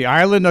 The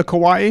island of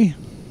Kauai?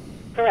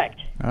 Correct.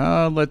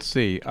 Let's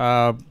see.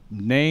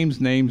 Names.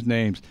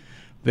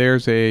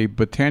 There's a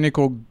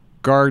botanical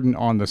garden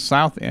on the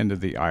south end of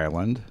the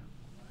island,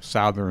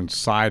 southern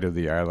side of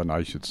the island,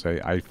 I should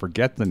say. I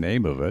forget the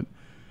name of it.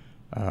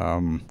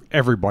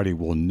 Everybody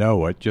will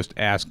know it. Just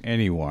ask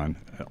anyone.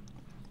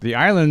 The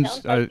islands...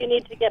 Sounds like you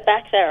need to get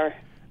back there.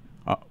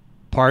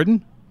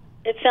 Pardon?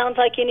 It sounds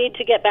like you need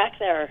to get back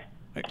there.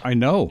 I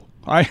know.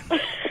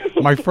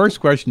 My first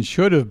question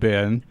should have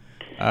been...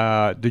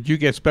 did you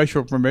get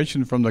special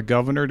permission from the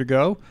governor to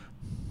go?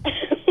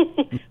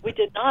 We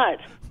did not.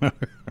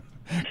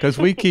 Because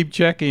we keep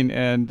checking,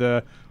 and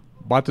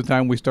About the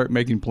time we start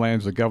making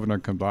plans, the governor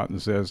comes out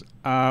and says,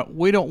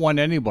 we don't want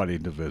anybody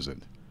to visit.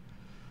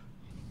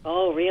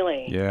 Oh,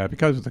 really? Yeah,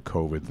 because of the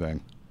COVID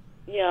thing.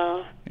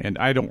 Yeah. And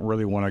I don't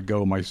really want to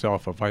go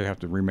myself if I have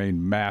to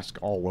remain masked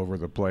all over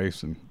the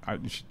place. And,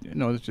 it's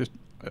just,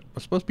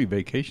 it's supposed to be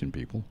vacation,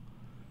 people.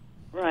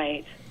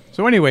 Right.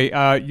 So anyway,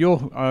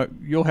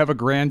 you'll have a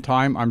grand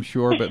time, I'm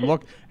sure. But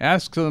look,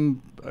 ask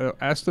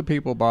the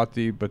people about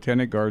the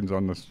Botanic Gardens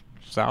on the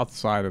south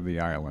side of the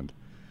island.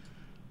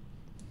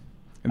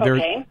 And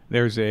Okay.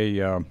 There's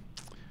a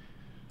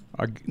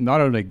not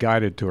only a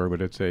guided tour,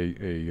 but it's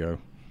a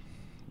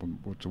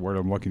what's the word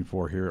I'm looking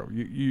for here?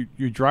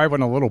 You drive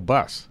on a little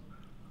bus,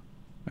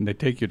 and they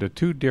take you to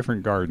 2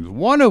 different gardens.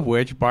 One of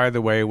which, by the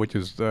way, which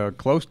is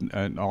close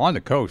on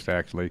the coast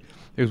actually,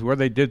 is where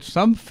they did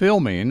some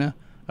filming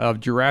of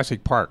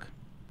Jurassic Park.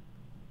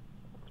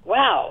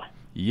 Wow.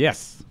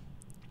 Yes.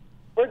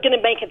 We're going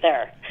to make it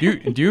there. Do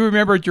you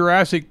remember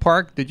Jurassic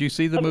Park? Did you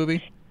see the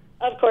movie?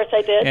 Of course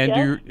I did.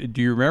 And yes.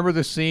 do you remember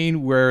the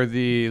scene where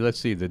the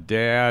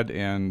dad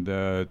and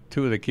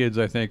 2 of the kids,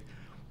 I think,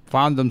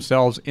 found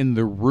themselves in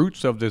the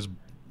roots of this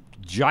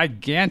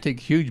gigantic,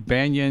 huge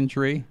banyan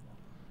tree?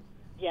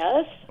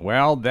 Yes.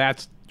 Well,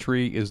 that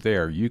tree is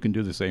there. You can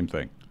do the same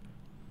thing.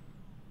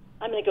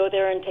 I'm going to go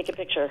there and take a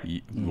picture.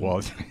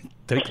 Well,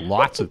 take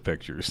lots of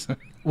pictures.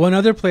 One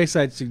other place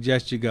I'd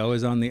suggest you go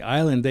is on the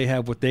island. They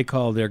have what they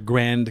call their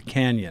Grand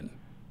Canyon.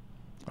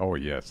 Oh,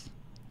 yes.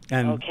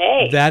 And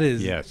Okay. that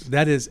is Yes.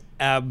 that is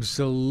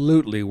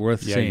absolutely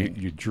worth Yeah, seeing.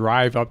 you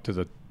drive up to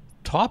the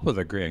top of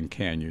the Grand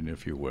Canyon,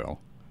 if you will,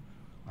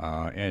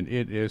 and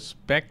it is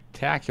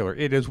spectacular.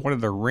 It is one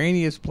of the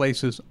rainiest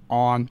places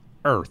on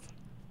Earth.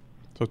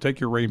 So take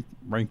your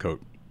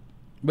raincoat.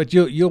 But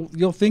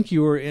you'll think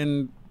you were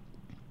in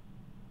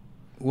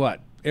what?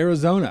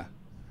 Arizona.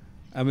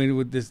 I mean,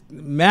 with this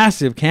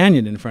massive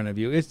canyon in front of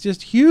you. It's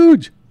just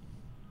huge.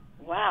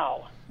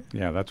 Wow.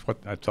 Yeah,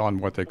 that's on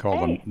what they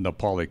call Okay. the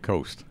Nepali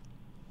coast.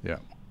 Yeah.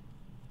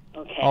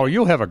 Okay. Oh,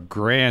 you'll have a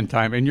grand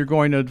time, and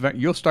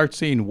you'll start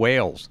seeing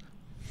whales.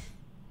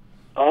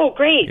 Oh,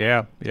 great.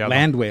 Yeah.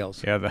 Land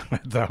whales. Yeah,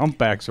 the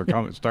humpbacks are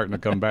starting to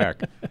come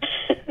back.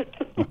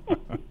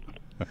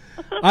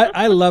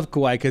 I love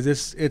Kauai because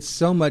it's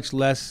so much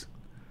less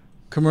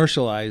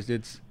commercialized.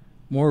 It's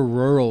more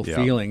rural Yeah.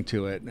 feeling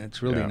to it.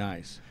 It's really Yeah.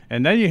 nice.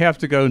 And then you have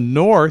to go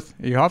north.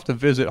 You have to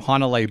visit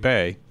Honolulu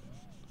Bay.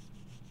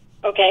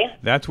 Okay.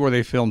 That's where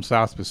they filmed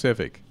South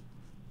Pacific.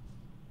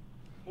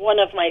 One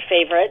of my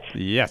favorites.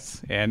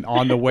 Yes. And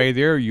on the way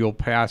there, you'll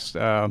pass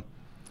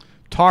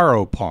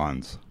taro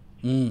ponds.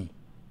 Mm.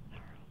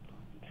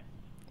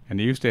 And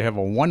they used to have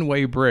a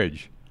one-way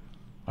bridge.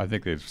 I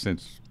think they've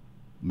since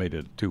made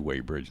it a two-way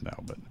bridge now,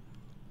 but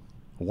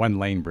a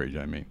one-lane bridge,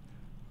 I mean.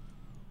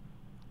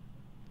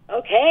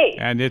 Okay.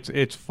 And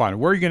it's fun.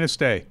 Where are you going to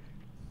stay?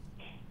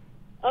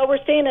 Oh,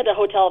 we're staying at a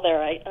hotel there.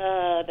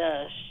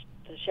 The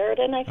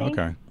Sheridan, I think.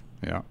 Okay.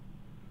 Yeah.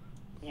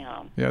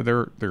 Yeah. Yeah,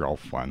 they're all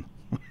fun.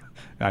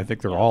 I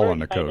think they're all We're on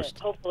the excited. coast.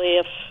 Hopefully,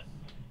 if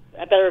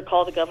I better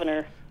call the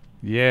governor.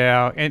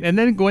 Yeah, and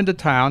then go into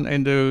town,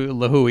 into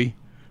Lahui.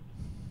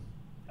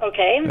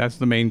 Okay. That's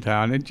the main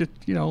town, and just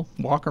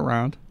walk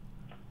around.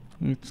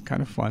 It's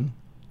kind of fun.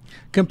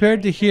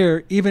 Compared to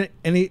here, even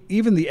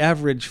the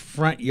average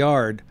front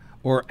yard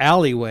or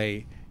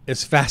alleyway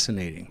is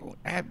fascinating.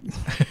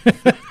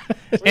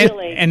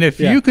 Really? And if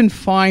Yeah. you can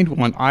find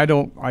one, I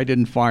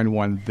didn't find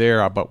one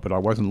there, but I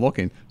wasn't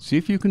looking. See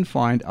if you can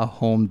find a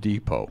Home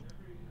Depot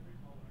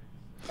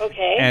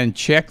Okay. and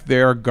check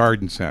their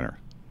garden center.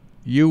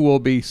 You will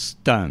be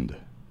stunned.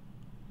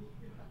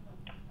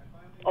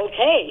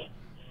 Okay.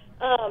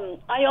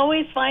 I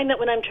always find that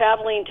when I'm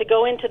traveling, to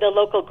go into the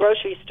local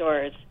grocery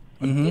stores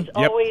is Yep.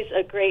 always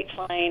a great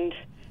find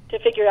to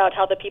figure out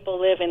how the people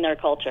live in their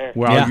culture.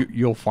 Well, Yeah.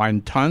 you'll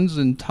find tons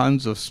and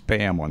tons of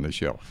spam on the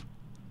shelf.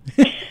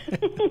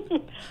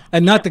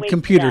 And not the wait for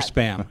computer that.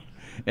 spam.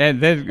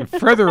 And then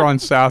further on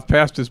south,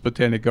 past this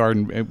Botanic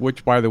Garden,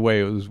 which, by the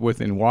way, was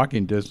within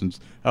walking distance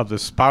of the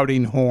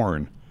Spouting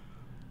Horn.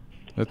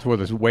 That's where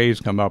the waves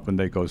come up and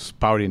they go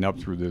spouting up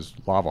through this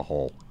lava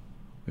hole.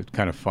 It's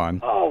kind of fun.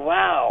 Oh,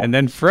 wow. And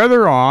then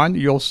further on,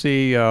 you'll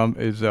see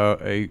is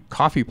a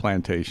coffee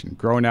plantation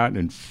growing out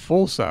in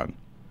full sun.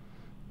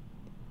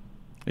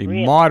 A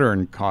Really?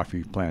 modern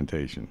coffee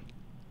plantation.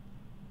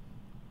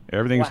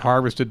 Everything's Wow.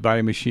 harvested by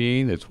a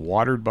machine. It's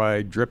watered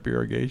by drip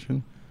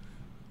irrigation.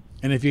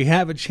 And if you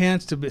have a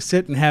chance to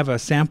sit and have a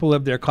sample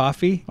of their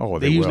coffee, Oh,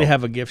 they they usually will.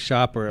 have a gift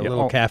shop or a Yeah,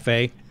 little oh.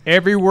 cafe.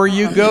 Everywhere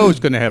you go is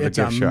going to have It's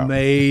a gift shop.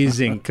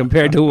 amazing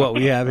compared to what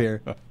we have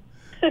here.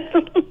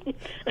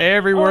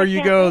 Everywhere Oh, I you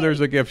can't go, wait. there's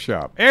a gift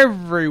shop.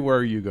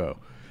 Everywhere you go.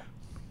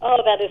 Oh,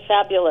 that is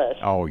fabulous.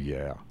 Oh,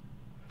 yeah.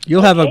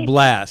 You'll have a Okay.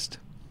 blast.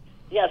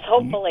 Yes,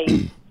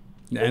 hopefully.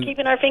 We're And,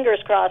 keeping our fingers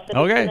crossed that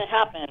Okay. it's going to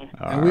happen.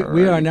 and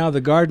we are now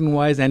the Garden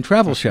Wise and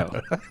Travel Show.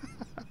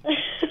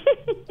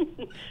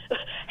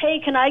 Hey,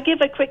 can I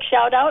give a quick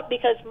shout out?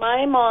 Because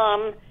my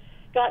mom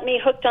got me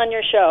hooked on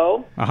your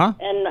show, Uh-huh.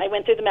 and I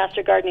went through the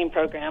Master Gardening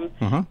Program.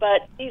 Uh-huh.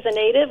 But she's a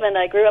native, and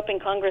I grew up in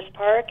Congress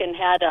Park and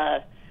had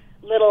a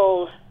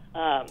little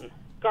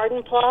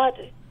garden plot.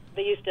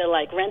 They used to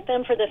like rent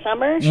them for the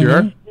summer. Sure.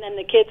 And then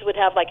the kids would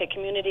have like a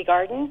community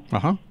garden.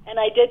 Uh-huh. And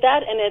I did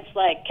that, and it's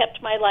like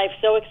kept my life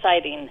so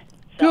exciting.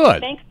 So,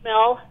 Good. Thanks,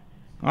 Mel.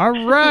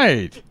 All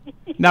right.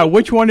 Now,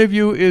 which one of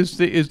you is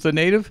the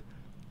native?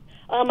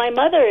 My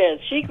mother is.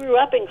 She grew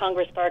up in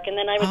Congress Park, and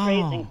then I was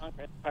raised in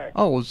Congress Park.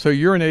 Oh, so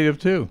you're a native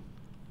too.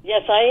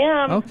 Yes, I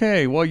am.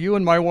 Okay. Well, you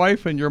and my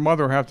wife and your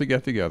mother have to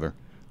get together.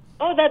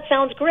 Oh, that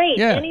sounds great.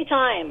 Yeah.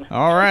 Anytime.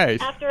 All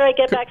right. After I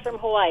get back from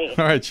Hawaii.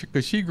 All right,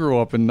 because she grew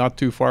up in not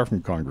too far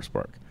from Congress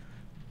Park.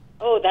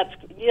 Oh,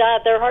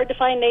 they're hard to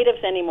find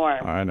natives anymore.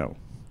 I know.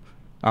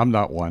 I'm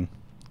not one.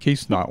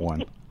 Keith's not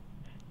one.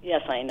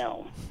 Yes, I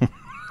know.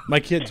 My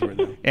kids were,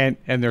 though. And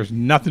there's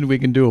nothing we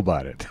can do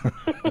about it.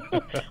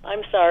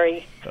 I'm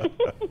sorry.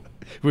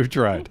 We've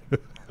tried.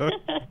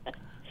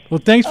 Well,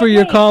 thanks for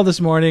your call this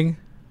morning.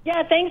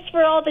 Yeah, thanks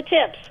for all the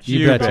tips.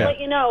 You betcha. I'll let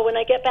you know when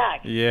I get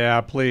back. Yeah,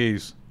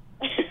 please.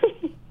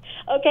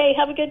 Okay,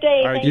 have a good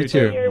day. All right, Thanks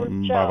you for too. your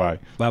show. Bye-bye.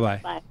 Bye-bye.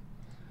 Bye.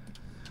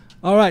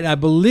 All right, I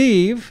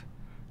believe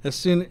as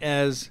soon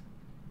as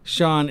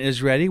Sean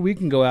is ready, we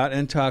can go out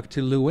and talk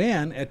to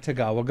Luann at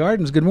Tagawa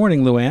Gardens. Good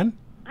morning, Luann.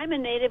 I'm a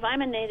native.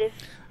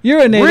 You're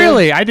a native.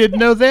 Really? I didn't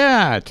know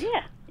that.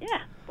 Yeah.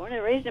 Born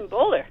and raised in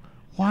Boulder.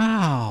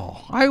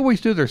 Wow. I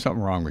always knew there's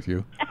something wrong with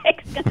you. I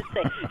was going to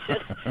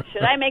say,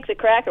 should I make the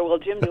crack or will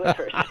Jim do it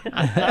first?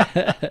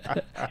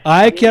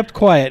 I kept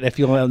quiet, if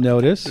you'll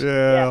notice.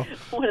 Yeah.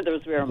 One of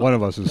those rare One of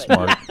moments. us is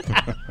smart.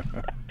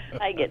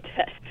 I get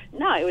that.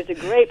 No, it was a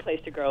great place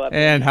to grow up.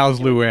 And how's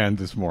Luann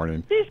this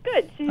morning? She's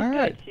good. She's All good.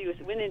 right. She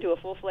went into a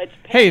full-fledged.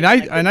 Hey, and I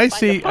couldn't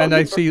see find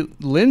a phone number.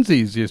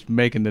 Lindsay's just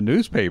making the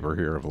newspaper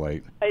here of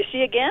late. Is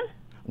she again?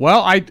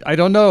 Well, I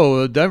don't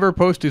know. The Denver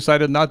Post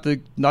decided not to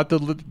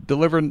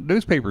deliver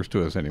newspapers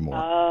to us anymore.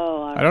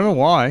 Oh, I don't know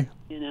why.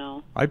 You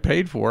know, I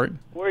paid for it.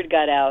 word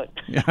got out.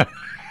 Yeah.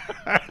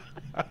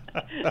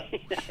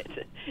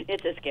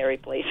 It's a scary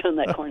place on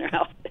that corner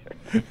out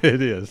there.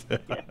 It is. Yeah.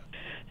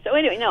 So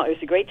anyway, no, it was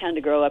a great town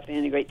to grow up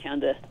in, a great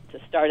town to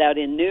start out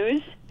in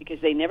news, because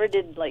they never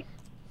did, like,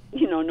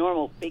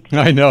 normal big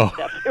I know.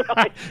 stuff. They're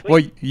always-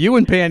 Well, you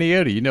and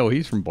Paniotti,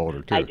 he's from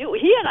Boulder, too. I do.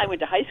 He and I went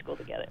to high school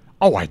together.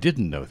 Oh, I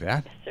didn't know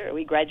that. Yes, sir.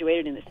 We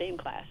graduated in the same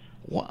class.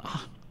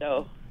 Wow.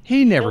 So,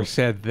 He never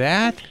said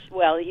that.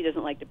 well, he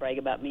doesn't like to brag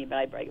about me, but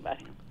I brag about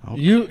him.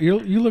 Okay.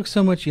 You look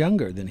so much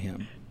younger than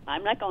him.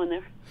 I'm not going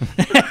there.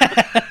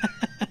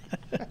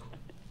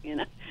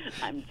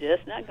 I'm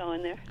just not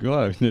going there.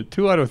 Good.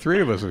 2 out of 3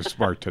 of us are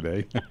smart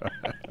today.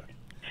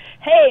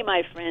 Hey,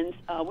 my friends,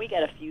 we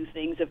got a few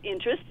things of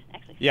interest.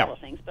 Actually, several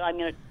Yeah. things, but I'm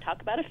going to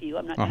talk about a few.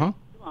 I'm not Uh-huh.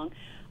 going to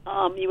too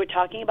long. You were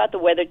talking about the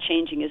weather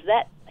changing. Is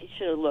that, I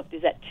should have looked,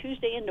 is that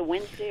Tuesday into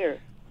Wednesday or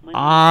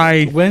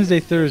Monday? Wednesday,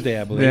 Thursday,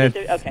 I believe.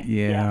 Okay.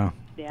 Yeah.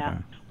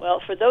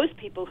 Well, for those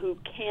people who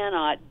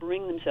cannot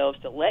bring themselves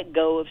to let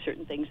go of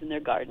certain things in their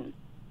garden,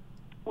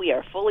 we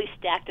are fully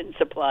stacked and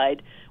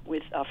supplied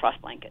with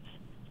frost blankets.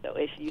 So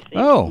if you think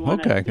Oh, you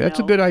wanna, okay. That's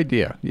a good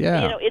idea.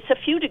 Yeah. it's a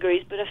few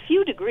degrees, but a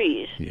few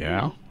degrees.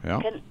 Yeah, yeah.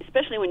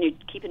 Especially when you're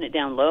keeping it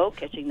down low,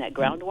 catching that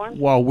ground warmth.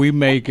 Well, we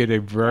make it a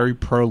very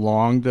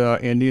prolonged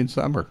Indian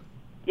summer.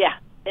 Yeah,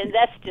 and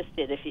that's just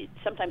it.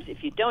 Sometimes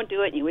if you don't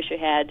do it and you wish you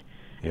had,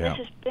 Yeah. this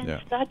has been Yeah.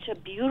 such a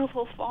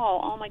beautiful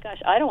fall. Oh my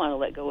gosh, I don't want to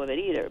let go of it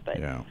either. But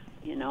Yeah.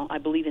 I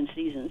believe in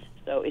seasons,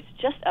 so it's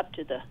just up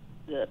to the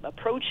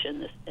approach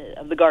and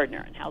of the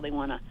gardener and how they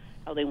want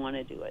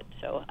to do it.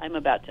 So I'm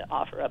about to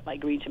offer up my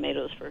green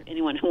tomatoes for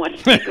anyone who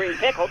wants green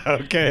pickles.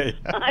 Okay.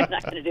 I'm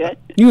not going to do it.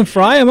 You can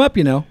fry them up,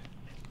 You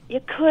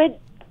could,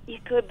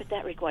 but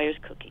that requires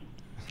cooking.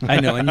 I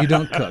know, and you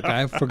don't cook.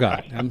 I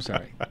forgot. I'm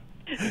sorry.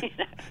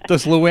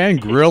 Does Luann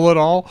grill at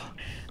all?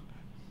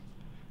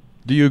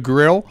 Do you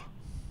grill?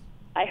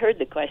 I heard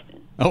the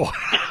question. Oh.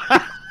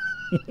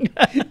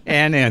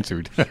 And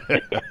answered.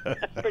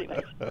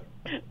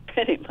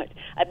 Pretty much.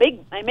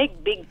 I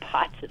make big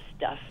pots of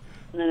stuff,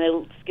 and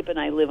then Skip and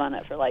I live on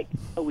it for like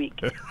a week.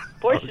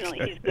 Fortunately,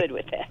 Okay. he's good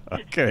with that.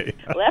 Okay.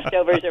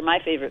 Leftovers are my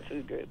favorite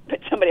food group, but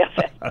somebody else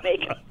has to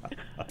make them.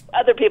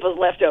 Other people's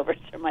leftovers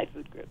are my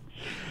food group.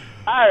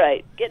 All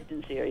right,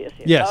 getting serious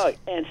here. Yes. Oh,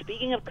 and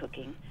speaking of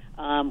cooking,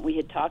 we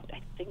had talked, I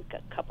think,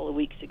 a couple of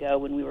weeks ago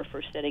when we were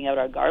first setting out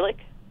our garlic,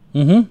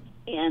 Mm-hmm.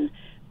 and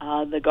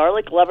the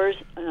garlic lovers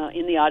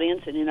in the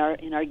audience and in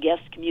our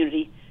guest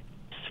community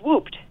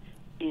swooped.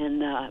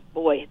 And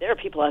boy, there are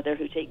people out there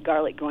who take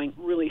garlic growing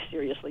really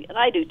seriously, and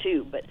I do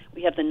too. But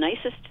we have the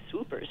nicest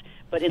swoopers.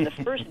 But in the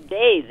first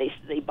day,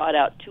 they bought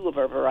out 2 of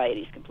our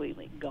varieties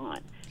completely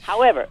gone.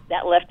 However,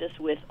 that left us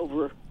with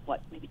over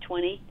maybe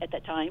 20 at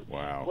that time.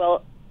 Wow.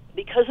 Well,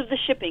 because of the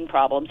shipping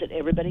problems that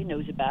everybody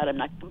knows about, I'm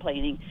not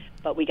complaining,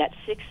 but we got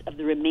 6 of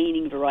the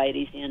remaining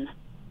varieties in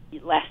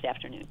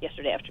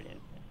yesterday afternoon.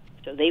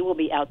 So they will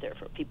be out there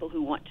for people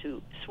who want to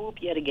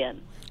swoop yet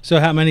again. So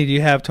how many do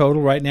you have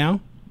total right now?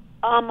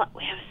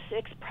 We have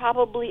 6,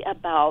 probably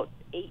about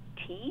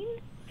 18,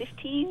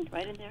 15,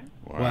 right in there.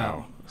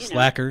 Wow.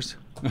 Slackers.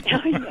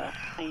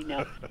 I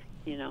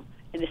know.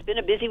 And it's been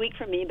a busy week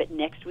for me, but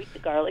next week the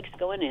garlic's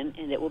going in,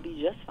 and it will be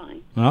just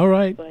fine. All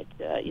right. But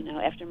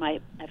after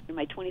my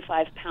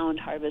 25-pound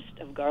harvest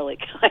of garlic,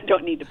 I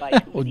don't need to buy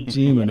too Oh, many.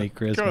 Jiminy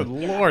Christmas. Good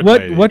Lord,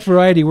 lady. What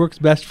variety works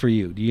best for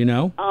you? Do you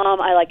know?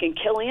 I like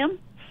Ankyllium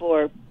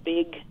for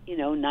big,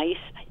 nice.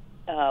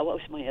 What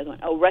was my other one?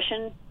 Oh,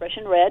 Russian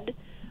red,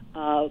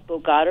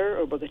 Bogater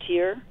or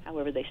Bogatir,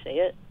 however they say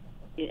it,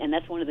 and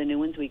that's one of the new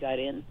ones we got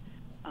in.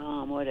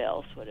 What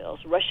else?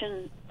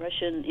 Russian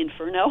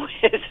Inferno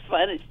is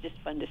fun. It's just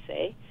fun to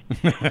say.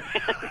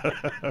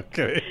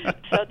 Okay.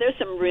 So there's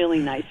some really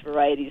nice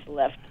varieties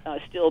left.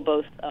 Still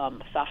both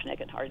soft neck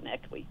and hard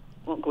neck. We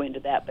won't go into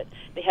that, but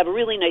they have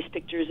really nice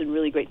pictures and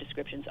really great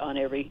descriptions on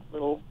every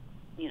little,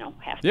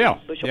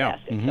 bushel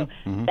basket. So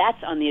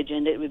that's on the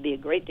agenda. It would be a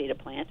great day to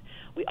plant.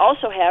 We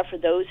also have, for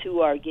those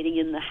who are getting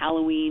in the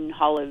Halloween,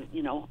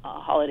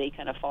 holiday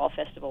kind of fall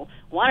festival,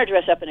 want to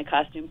dress up in a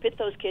costume, fit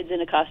those kids in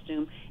a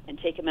costume, and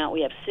take them out.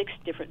 We have 6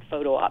 different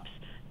photo ops,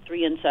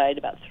 3 inside,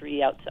 about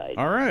 3 outside.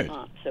 All right.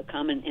 So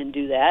come and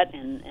do that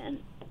and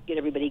get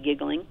everybody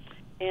giggling.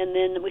 And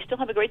then we still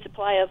have a great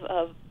supply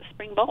of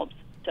spring bulbs.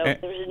 So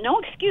there's no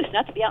excuse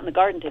not to be out in the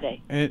garden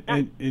today.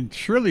 And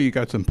surely you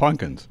got some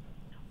pumpkins.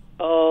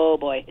 Oh,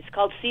 boy. It's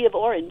called Sea of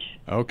Orange.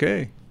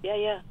 Okay.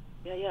 Yeah.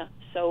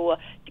 So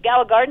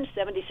Tagawa Gardens,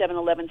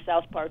 7711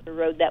 South Parker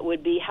Road. That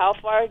would be how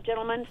far,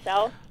 gentlemen,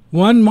 south?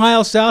 1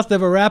 mile south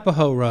of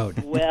Arapahoe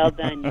Road. Well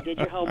done. You did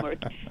your homework.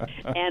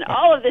 And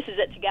all of this is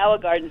at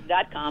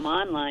TagawaGardens.com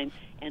online.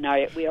 And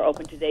we are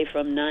open today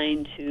from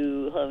 9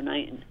 to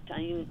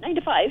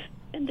 5,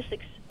 10 to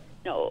 6.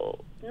 No,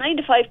 9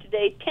 to 5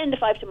 today, 10 to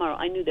 5 tomorrow.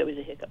 I knew there was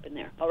a hiccup in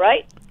there. All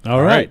right?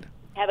 All right.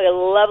 Have a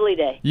lovely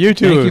day. You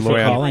too, Thank you for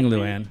Luann. calling,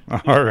 Luann.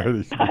 All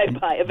right.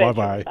 Bye-bye.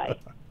 Bye-bye. Bye.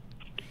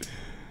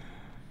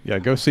 Yeah,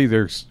 go see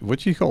there's,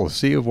 what you call a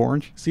Sea of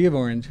Orange? Sea of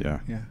Orange. Yeah.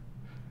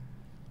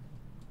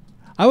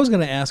 I was going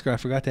to ask her, I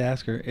forgot to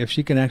ask her, if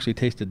she can actually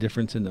taste the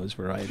difference in those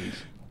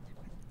varieties.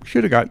 We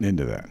should have gotten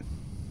into that.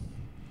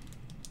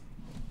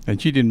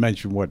 And she didn't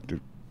mention what,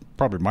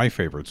 probably my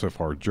favorite so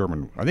far,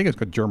 German. I think it's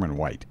called German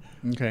White.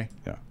 Okay.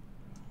 Yeah.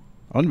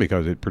 Only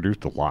because it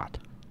produced a lot.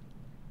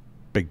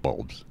 Big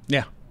bulbs.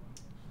 Yeah.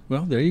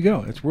 Well, there you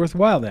go. It's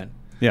worthwhile then.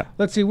 Yeah.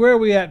 Let's see, where are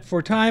we at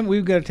for time?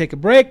 We've got to take a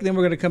break. Then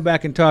we're going to come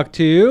back and talk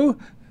to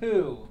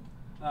who?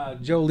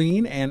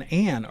 Jolene and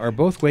Ann are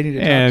both waiting to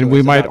talk to us. And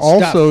we might about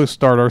also stuff.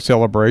 start our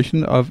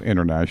celebration of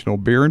International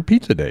Beer and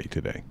Pizza Day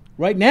today.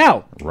 Right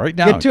now. Right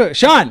now. Get to it.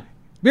 Sean,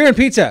 beer and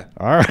pizza.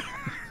 All right.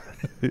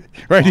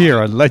 Right here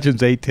on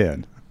Legends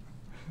 810.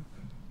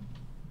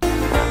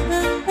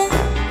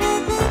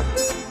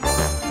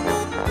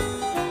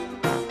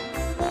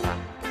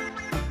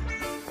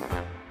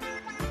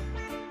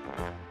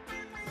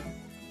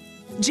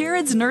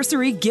 Jared's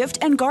Nursery Gift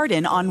and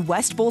Garden on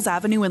West Bowles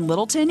Avenue in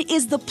Littleton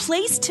is the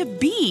place to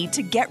be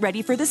to get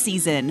ready for the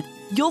season.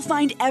 You'll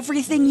find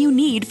everything you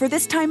need for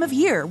this time of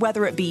year,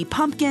 whether it be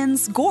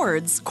pumpkins,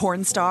 gourds,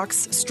 corn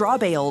stalks, straw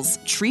bales,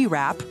 tree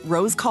wrap,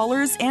 rose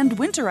collars, and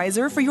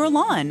winterizer for your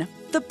lawn.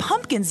 The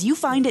pumpkins you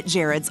find at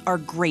Jared's are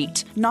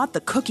great, not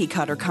the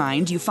cookie-cutter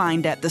kind you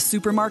find at the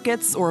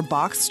supermarkets or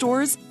box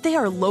stores. They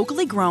are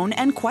locally grown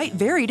and quite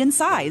varied in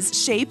size,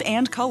 shape,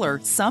 and color.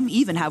 Some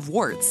even have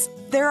warts.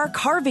 There are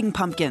carving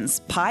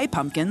pumpkins, pie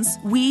pumpkins,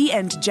 wee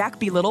and Jack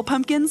B. Little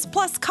pumpkins,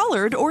 plus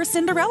colored or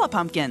Cinderella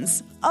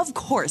pumpkins. Of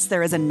course,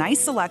 there is a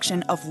nice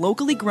selection of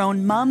locally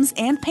grown mums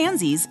and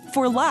pansies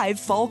for live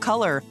fall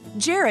color.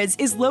 Jared's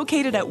is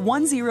located at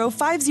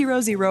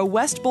 10500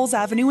 West Bowles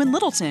Avenue in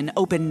Littleton,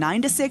 open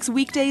 9 to 6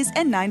 weekdays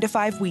and 9 to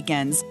 5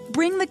 weekends.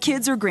 Bring the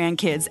kids or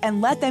grandkids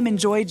and let them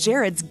enjoy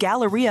Jared's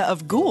Galleria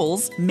of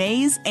Ghouls,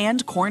 Maze,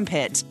 and Corn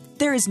Pit.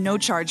 There is no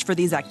charge for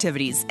these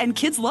activities, and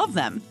kids love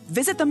them.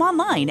 Visit them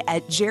online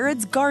at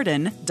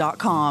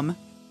jaredsgarden.com.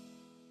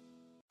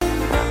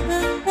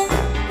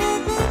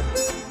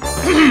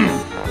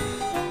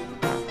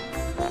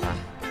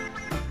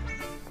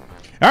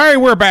 All right,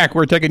 we're back.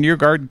 We're taking your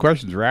garden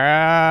questions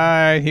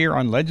right here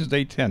on Legends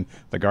 810,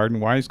 the Garden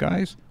Wise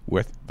Guys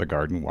with the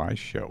Garden Wise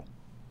Show.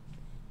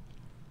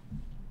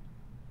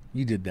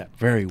 You did that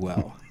very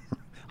well.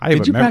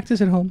 Did you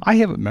practice at home? I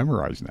have it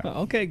memorized now.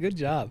 Okay, good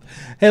job.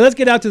 Hey, let's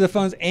get out to the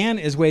phones. Ann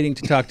is waiting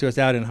to talk to us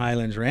out in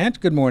Highlands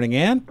Ranch. Good morning,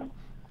 Ann.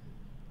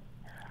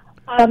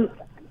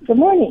 Good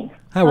morning.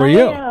 How are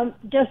you? I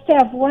just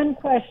have one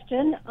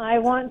question. I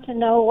want to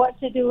know what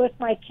to do with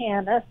my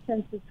cannas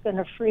since it's going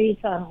to freeze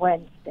on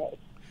Wednesday.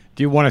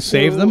 Do you want to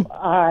save them?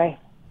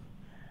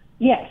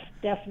 Yes,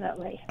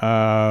 definitely.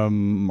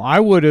 I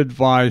would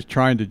advise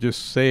trying to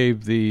just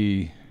save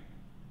the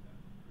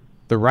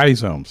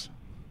rhizomes.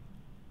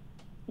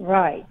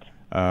 Right.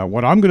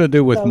 What I'm going to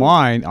do with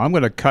mine, I'm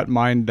going to cut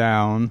mine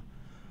down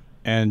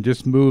and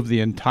just move the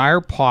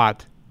entire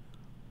pot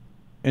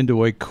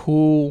into a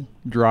cool,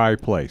 dry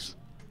place.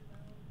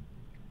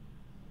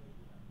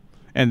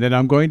 And then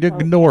I'm going to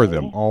ignore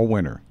them all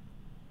winter.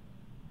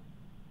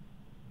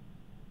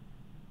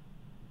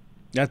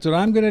 That's what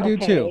I'm going to do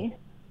too.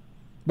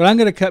 But I'm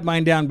going to cut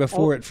mine down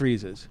before it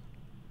freezes.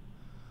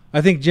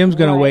 I think Jim's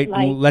going to wait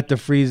and let the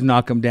freeze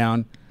knock them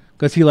down.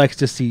 because he likes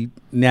to see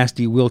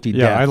nasty, wilty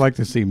death. Yeah, I like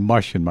to see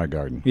mush in my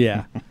garden.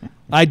 Yeah,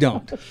 I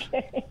don't.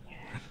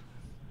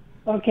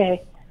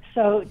 Okay,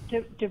 so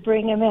to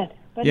bring him in.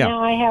 But Yeah.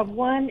 now I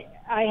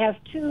have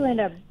two in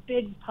a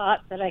big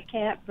pot that I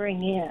can't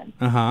bring in.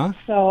 Uh-huh.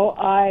 So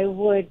I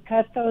would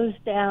cut those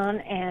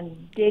down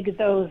and dig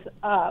those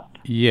up.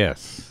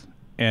 Yes.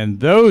 And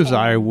those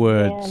I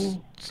would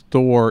then-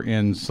 store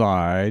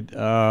inside.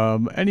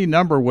 Any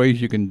number of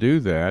ways you can do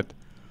that.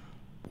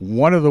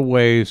 One of the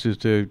ways is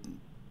to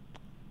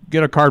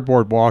get a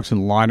cardboard box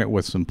and line it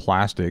with some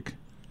plastic,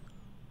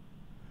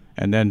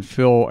 and then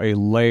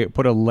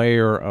put a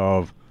layer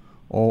of,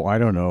 I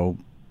don't know,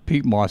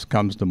 peat moss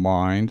comes to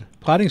mind.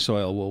 Potting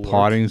soil will work.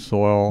 Potting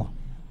soil,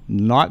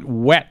 not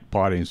wet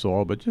potting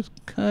soil, but just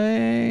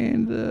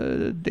kind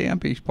of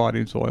dampish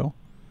potting soil,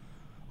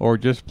 or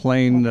just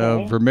plain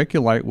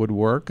vermiculite would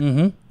work.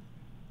 Mm-hmm.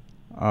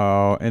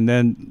 And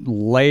then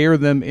layer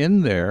them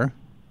in there,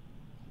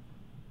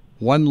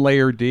 one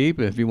layer deep.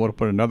 If you want to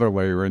put another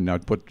layer in,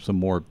 I'd put some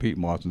more peat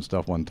moss and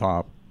stuff on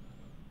top.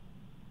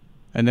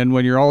 And then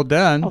when you're all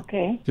done,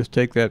 just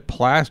take that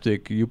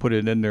plastic, you put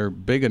it in there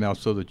big enough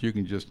so that you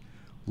can just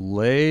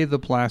lay the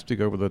plastic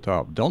over the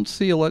top. Don't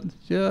seal it,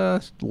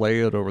 just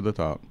lay it over the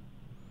top.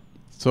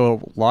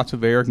 So lots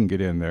of air can get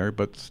in there,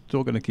 but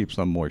still going to keep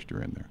some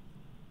moisture in there.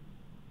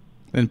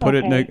 And put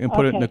it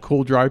in a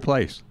cool, dry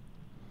place.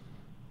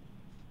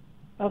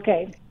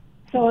 Okay,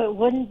 so it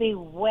wouldn't be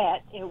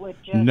wet. It would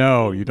just.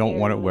 No, you don't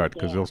want it wet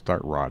because they'll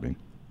start rotting.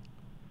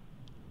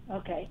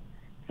 Okay,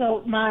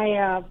 so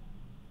my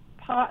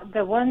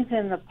the ones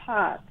in the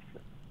pots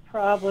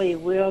probably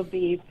will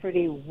be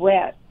pretty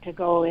wet to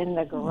go in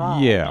the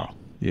garage.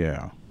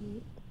 Yeah.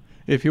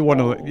 If you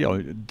want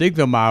to, dig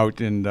them out,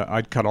 and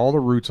I'd cut all the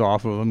roots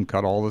off of them,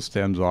 cut all the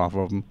stems off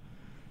of them,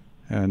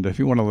 and if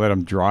you want to let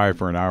them dry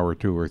for an hour or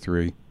two or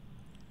three,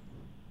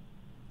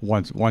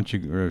 once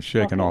you've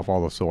shaken off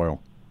all the soil.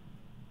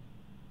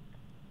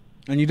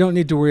 And you don't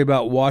need to worry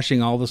about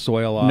washing all the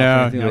soil off. No, or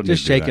anything. Like,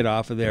 just shake it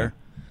off of there.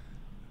 Yeah.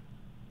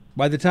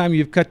 By the time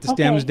you've cut the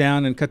stems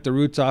down and cut the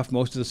roots off,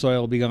 most of the soil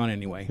will be gone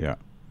anyway. Yeah.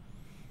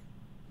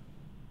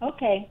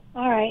 Okay,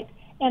 all right.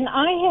 And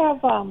I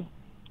have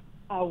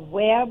a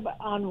web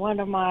on one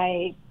of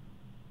my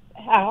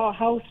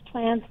house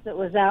plants that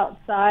was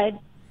outside.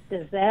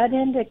 Does that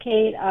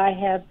indicate I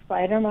had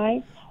spider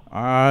mites?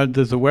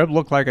 Does the web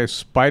look like a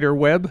spider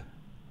web?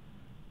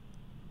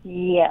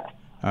 Yes.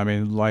 I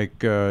mean, like,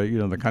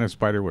 the kind of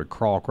spider would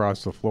crawl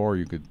across the floor.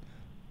 You could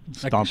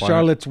stomp on it. Like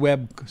Charlotte's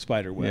Web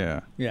spider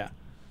web. Yeah.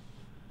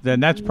 Then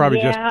that's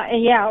probably just...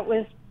 Yeah, it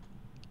was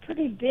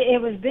pretty big.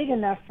 It was big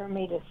enough for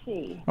me to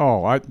see.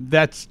 Oh,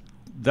 that's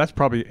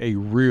probably a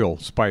real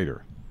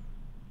spider,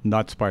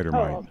 not spider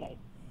mite. Oh, okay.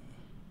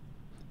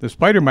 The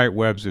spider mite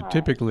webs are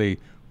typically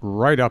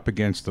right up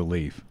against the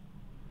leaf.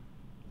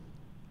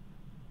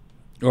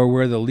 Or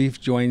where the leaf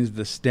joins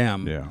the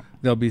stem. Yeah.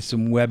 There'll be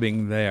some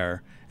webbing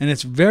there. And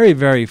it's very,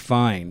 very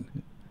fine.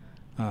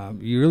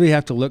 You really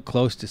have to look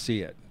close to see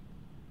it.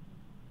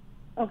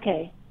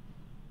 Okay.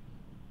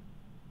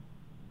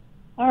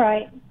 All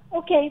right.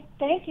 Okay,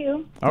 thank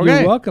you. Okay.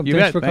 You're welcome.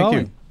 Thanks for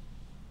calling.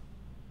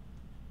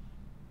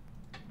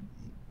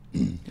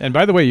 And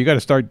by the way, you got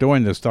to start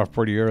doing this stuff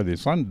pretty early. The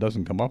sun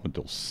doesn't come up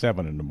until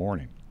 7 in the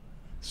morning.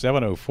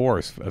 7:04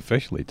 is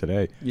officially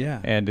today.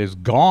 Yeah. And is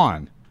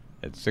gone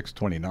at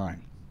 6:29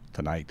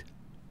 tonight,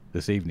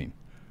 this evening.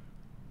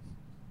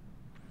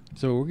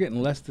 So we're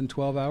getting less than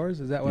 12 hours?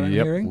 Is that what I'm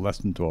Yep, hearing? less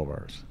than 12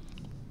 hours.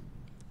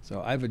 So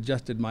I've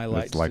adjusted my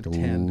lights It's like to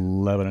 10.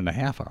 11 and a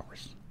half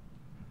hours.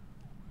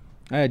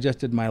 I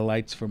adjusted my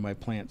lights for my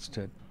plants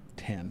to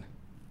 10.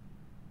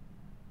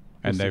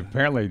 And they've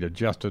apparently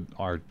adjusted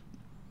our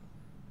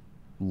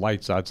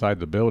lights outside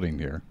the building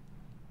here.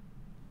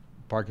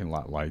 Parking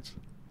lot lights.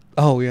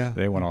 Oh, yeah.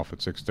 They went off at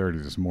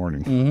 6:30 this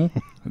morning. Mm-hmm.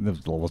 And then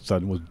all of a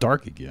sudden it was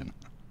dark again.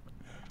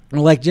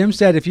 Well, like Jim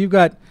said, if you've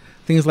got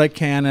things like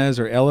cannas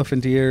or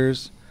elephant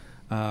ears,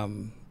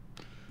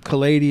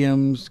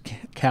 caladiums,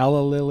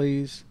 calla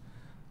lilies,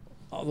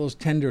 all those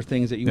tender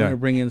things that you want to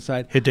bring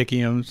inside.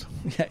 Hedychiums.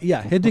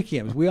 Yeah,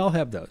 hedychiums. We all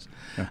have those.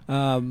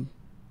 Yeah.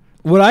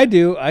 What I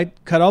do, I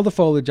cut all the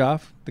foliage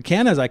off. The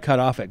cannas I cut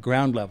off at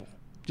ground level.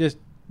 Just,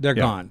 they're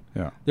gone.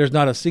 Yeah. There's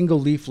not a single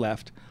leaf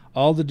left.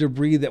 All the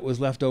debris that was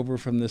left over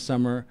from the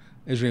summer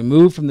is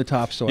removed from the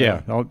topsoil.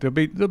 Yeah, there'll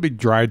be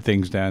dried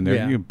things down there.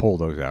 Yeah. You can pull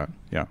those out.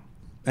 Yeah.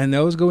 And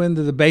those go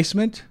into the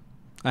basement.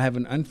 I have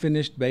an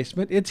unfinished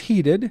basement. It's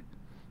heated,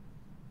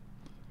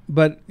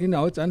 but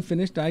it's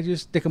unfinished. I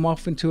just stick them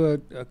off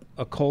into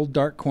a cold,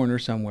 dark corner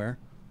somewhere.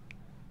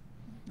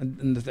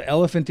 And the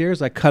elephant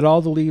ears, I cut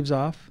all the leaves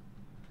off,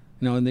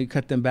 and they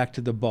cut them back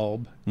to the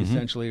bulb,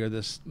 essentially, or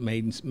this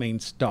main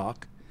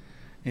stalk,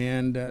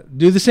 and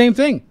do the same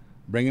thing.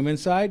 Bring them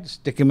inside,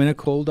 stick them in a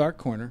cold, dark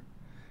corner,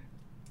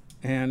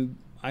 and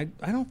I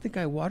don't think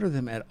I water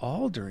them at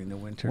all during the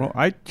winter. Well,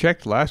 I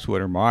checked last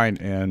winter mine,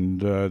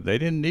 and they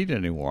didn't need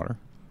any water.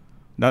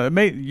 Now,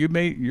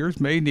 yours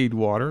may need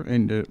water,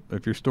 and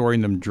if you're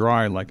storing them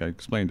dry, like I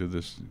explained to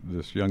this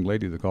young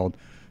lady that called,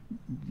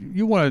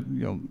 you want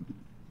to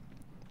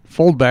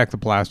fold back the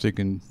plastic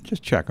and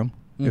just check them.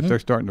 If they're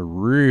starting to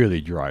really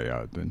dry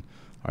out, then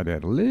I'd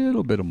add a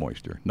little bit of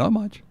moisture. Not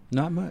much.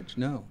 Not much,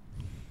 no.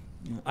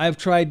 I've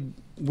tried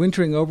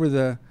wintering over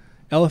the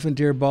elephant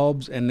ear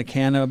bulbs and the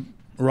canna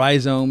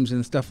rhizomes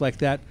and stuff like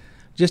that.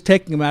 Just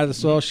taking them out of the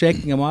soil,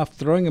 shaking them off,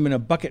 throwing them in a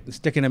bucket and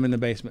sticking them in the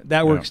basement.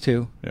 That works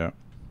too. Yeah.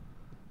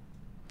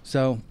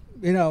 So,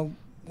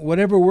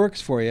 whatever works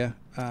for you.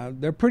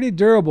 They're pretty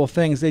durable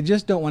things. They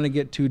just don't want to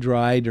get too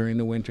dry during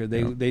the winter.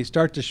 They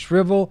start to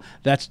shrivel.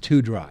 That's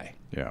too dry.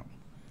 Yeah.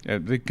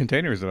 The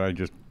containers that I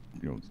just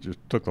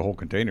took the whole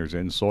containers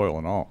in, soil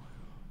and all,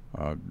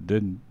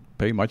 didn't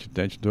pay much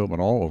attention to them at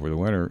all over the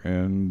winter.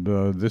 And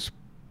this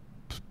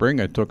spring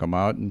I took them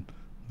out, and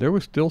there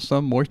was still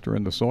some moisture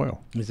in the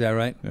soil. Is that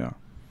right? Yeah.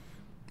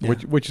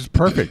 Which is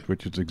perfect,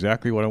 which is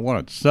exactly what I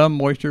wanted. Some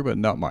moisture, but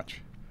not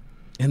much.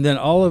 And then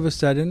all of a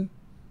sudden,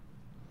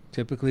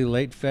 typically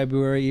late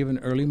February, even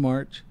early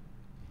March,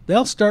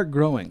 they'll start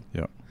growing.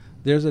 Yeah.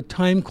 There's a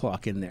time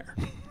clock in there.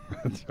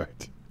 That's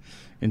right.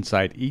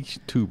 Inside each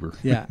tuber.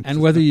 Yeah, and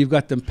whether you've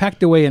got them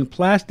packed away in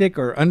plastic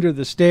or under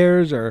the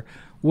stairs or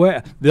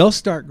where, they'll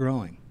start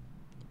growing.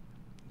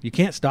 You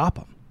can't stop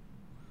them.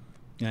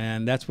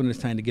 And that's when it's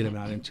time to get them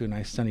out into a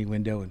nice sunny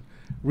window and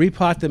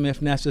repot them if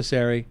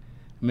necessary.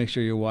 And make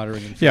sure you're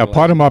watering them. Yeah,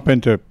 pot them up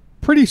into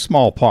pretty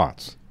small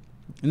pots.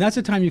 And that's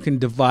the time you can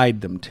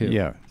divide them too.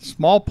 Yeah,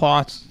 small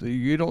pots.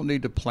 You don't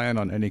need to plan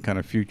on any kind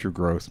of future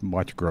growth,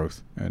 much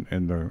growth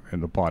in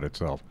the pot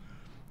itself,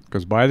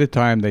 because by the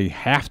time they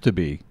have to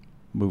be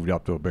moved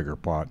up to a bigger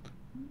pot,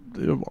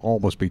 it'll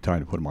almost be time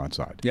to put them on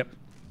side. Yep,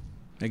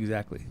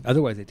 exactly.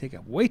 Otherwise, they take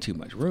up way too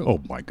much room. Oh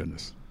my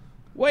goodness,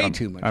 way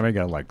too much. I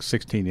got like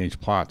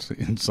 16-inch pots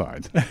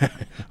inside.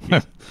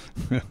 I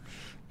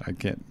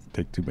can't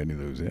take too many of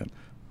those in.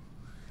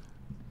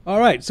 All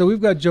right, so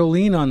we've got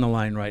Jolene on the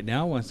line right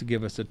now. Wants to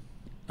give us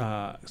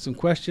some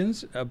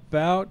questions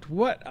about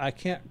what I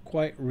can't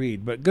quite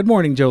read. But good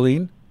morning,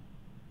 Jolene.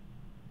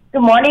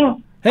 Good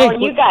morning. Hey, how are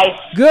you guys?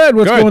 Good.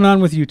 What's going on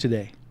with you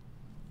today?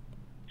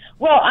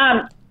 Well,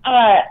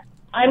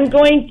 I'm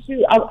going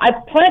to. I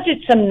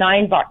planted some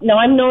 9-bark. No,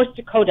 I'm North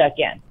Dakota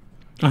again.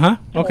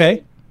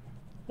 Okay.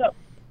 So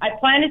I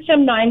planted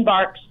some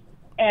 9-barks,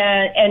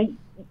 and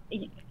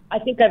I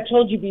think I've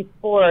told you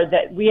before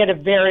that we had a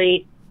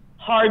very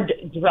hard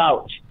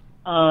drought.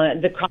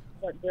 The crops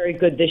weren't very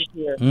good this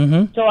year.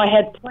 So I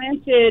had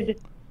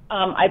planted.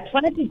 I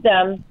planted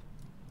them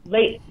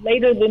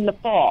later than the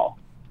fall.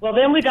 Well,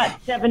 then we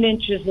got 7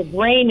 inches of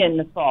rain in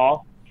the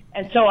fall,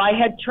 and so I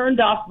had turned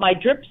off my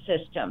drip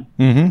system.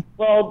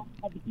 Well,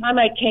 by the time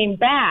I came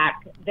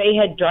back, they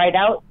had dried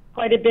out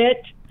quite a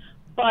bit,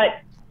 but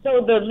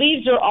so the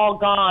leaves are all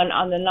gone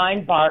on the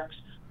 9-barks,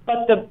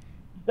 but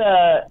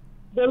the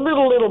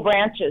little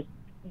branches,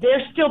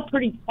 they're still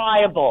pretty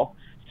pliable.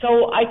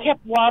 So I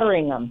kept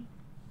watering them.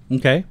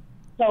 Okay.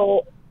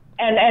 So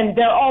and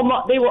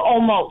they were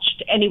all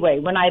mulched anyway.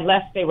 When I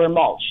left, they were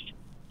mulched.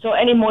 So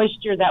any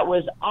moisture that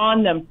was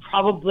on them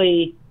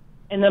probably,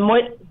 and the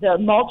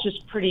mulch is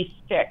pretty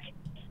thick.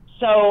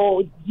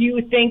 So do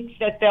you think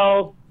that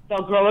they'll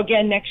grow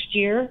again next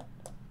year?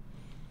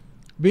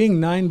 Being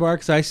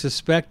 9-barks, I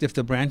suspect if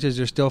the branches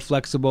are still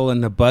flexible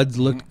and the buds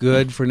look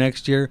good for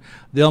next year,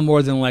 they'll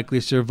more than likely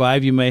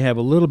survive. You may have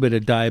a little bit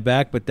of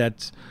dieback, but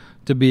that's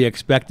to be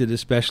expected,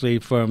 especially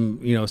from,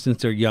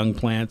 since they're young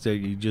plants that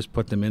you just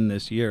put them in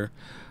this year.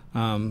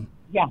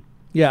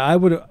 Yeah, I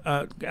would.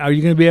 Are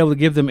you going to be able to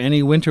give them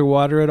any winter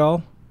water at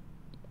all?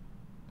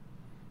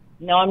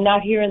 No, I'm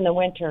not here in the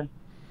winter.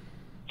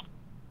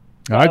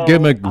 I'd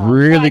give them a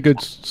really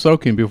good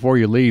soaking before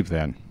you leave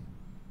then.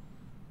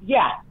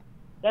 Yeah,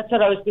 that's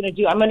what I was going to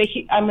do. I'm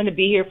going to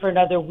be here for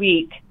another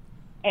week,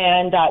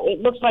 and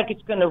it looks like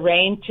it's going to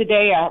rain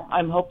today.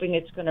 I'm hoping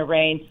it's going to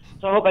rain,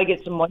 so I hope I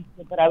get some moisture.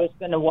 But I was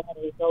going to water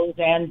those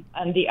and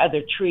the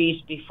other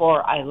trees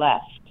before I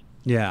left.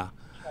 Yeah.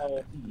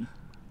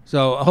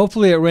 So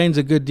hopefully it rains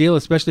a good deal,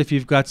 especially if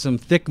you've got some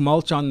thick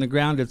mulch on the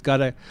ground.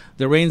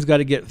 The rain's got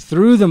to get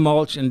through the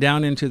mulch and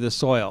down into the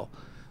soil.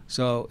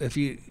 So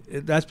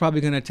that's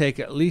probably going to take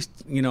at least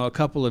a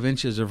couple of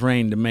inches of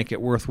rain to make it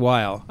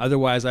worthwhile.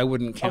 Otherwise, I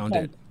wouldn't count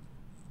it.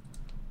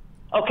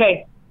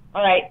 Okay,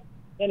 all right,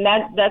 then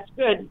that's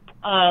good.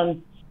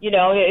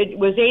 It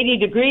was 80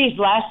 degrees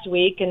last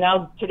week, and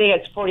now today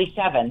it's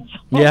 47.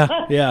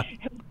 Yeah.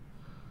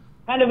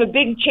 Kind of a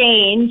big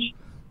change.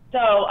 So,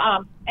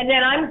 and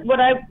then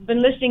I've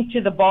been listening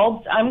to the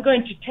bulbs. I'm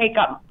going to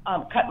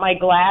cut my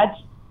glads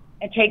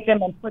and take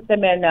them and put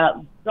them in,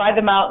 dry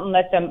them out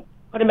and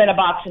put them in a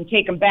box and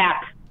take them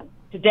back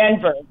to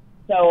Denver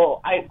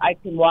so I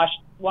can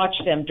watch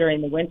them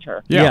during the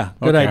winter. Yeah,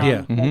 good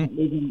idea.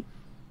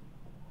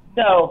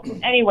 So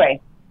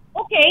anyway,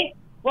 okay.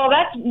 Well,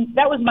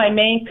 that was my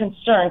main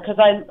concern because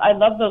I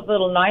love those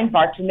little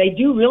 9-barks and they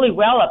do really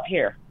well up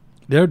here.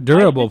 They're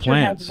durable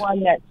plants. One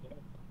that,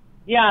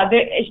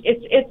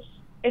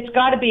 it's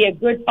got to be a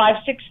good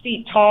 5-6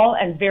 feet tall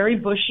and very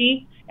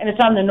bushy, and it's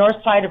on the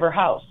north side of her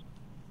house.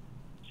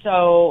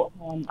 So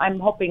I'm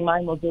hoping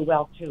mine will do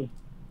well too.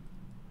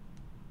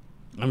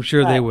 I'm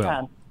sure they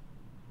will.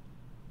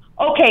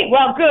 Okay,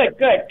 well, good.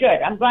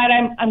 I'm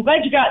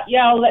glad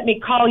y'all let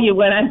me call you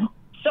when I'm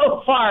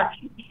so far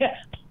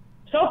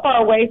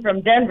away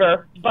from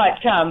Denver, but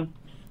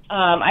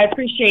I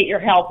appreciate your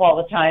help all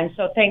the time.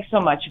 So thanks so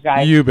much, you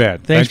guys. You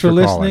bet. Thanks for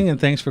listening calling. and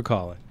thanks for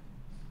calling.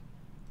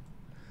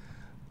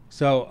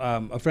 So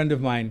a friend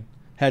of mine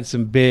had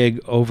some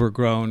big,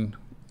 overgrown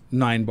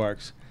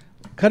 9-barks.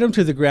 Cut them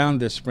to the ground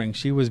this spring.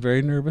 She was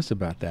very nervous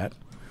about that,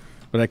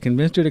 but I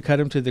convinced her to cut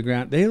them to the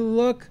ground. They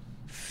look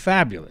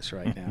fabulous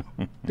right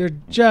now. They're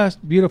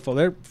just beautiful.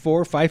 They're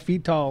 4 or 5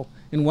 feet tall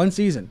in one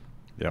season.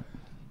 Yep.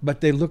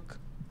 But they look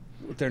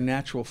with their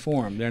natural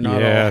form. They're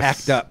not all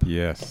hacked up.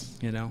 Yes.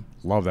 You know.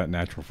 Love that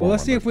natural form. Well,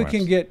 let's see if we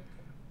can get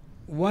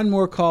one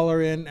more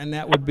caller in, and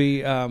that would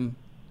be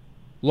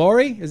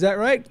Lori. Is that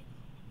right?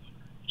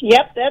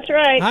 Yep, that's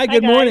right. Hi,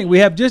 good morning. We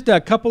have just a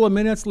couple of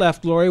minutes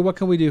left, Lori. What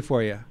can we do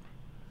for you?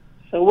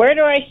 So where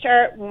do I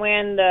start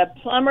when the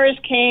plumbers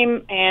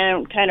came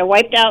and kind of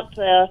wiped out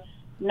the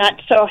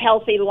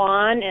not-so-healthy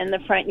lawn in the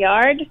front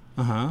yard?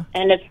 Uh-huh.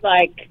 And it's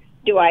like,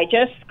 do I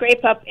just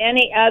scrape up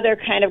any other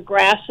kind of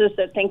grasses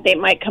that think they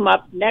might come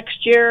up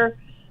next year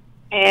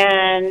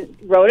and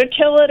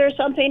rototill it or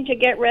something to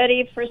get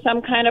ready for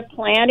some kind of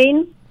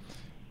planting?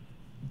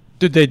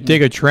 Did they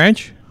dig a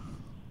trench?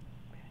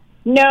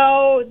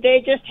 No,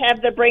 they just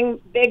have the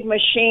big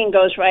machine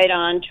goes right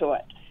onto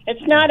it.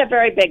 It's not a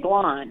very big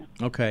lawn.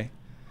 Okay.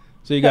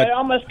 So It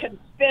almost could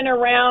spin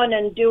around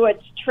and do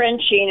its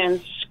trenching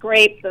and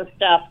scrape the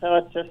stuff. So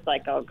it's just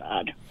like, oh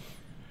God.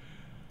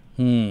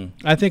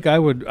 I think I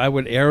would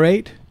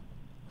aerate.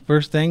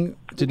 First thing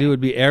to do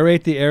would be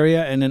aerate the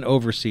area and then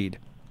overseed.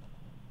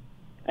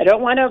 I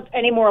don't want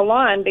any more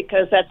lawn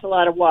because that's a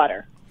lot of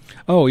water.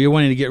 Oh, you're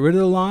wanting to get rid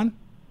of the lawn?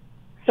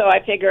 So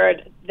I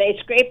figured they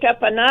scraped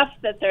up enough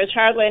that there's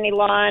hardly any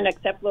lawn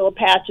except little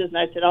patches. And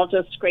I said, I'll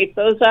just scrape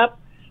those up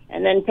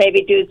and then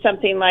maybe do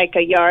something like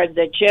a yard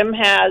that Jim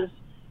has.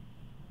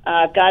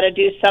 Got to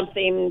do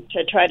something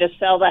to try to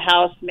sell the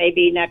house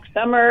maybe next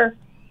summer.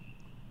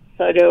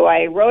 So do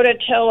I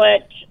rototill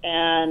it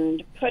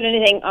and put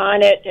anything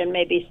on it and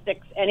maybe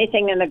stick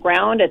anything in the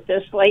ground at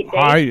this late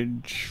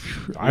date?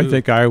 I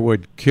think I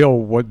would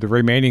kill the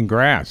remaining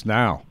grass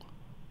now.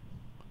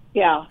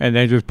 Yeah. And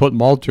then just put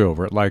mulch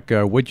over it, like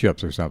wood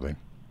chips or something.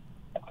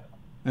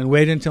 And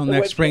wait until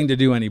next spring to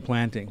do any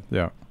planting.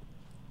 Yeah.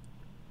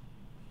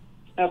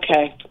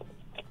 Okay.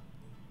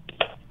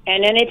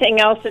 And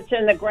anything else that's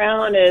in the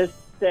ground is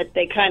that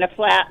they kind of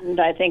flattened.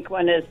 I think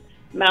one is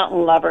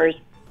mountain lovers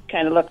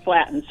kind of look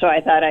flattened. So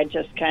I thought I'd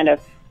just kind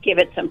of give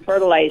it some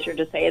fertilizer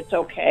to say it's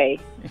okay.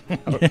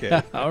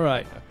 Okay. All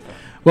right.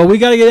 Well, we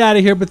got to get out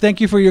of here, but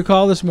thank you for your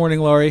call this morning,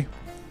 Lori.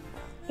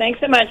 Thanks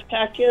so much.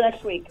 Talk to you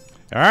next week.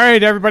 All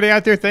right, everybody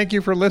out there, thank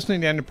you for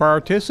listening and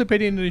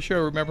participating in the show.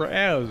 Remember,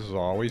 as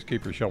always,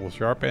 keep your shovel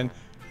sharp and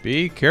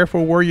be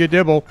careful where you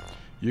dibble.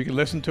 You can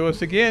listen to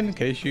us again in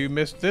case you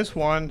missed this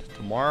one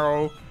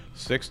tomorrow,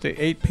 6 to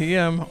 8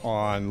 p.m.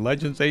 on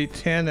Legends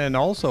 810 and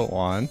also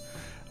on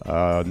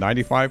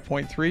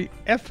 95.3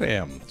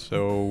 FM.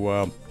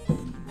 So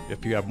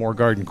if you have more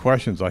garden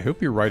questions, I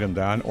hope you write them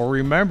down or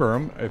remember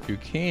them if you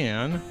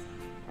can,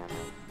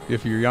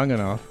 if you're young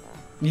enough.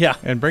 Yeah.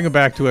 And bring them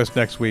back to us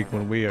next week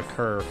when we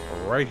occur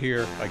right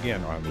here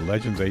again on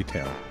Legends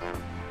 810.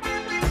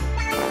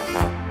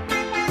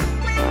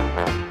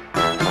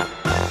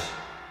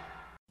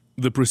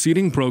 The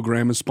preceding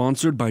program is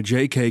sponsored by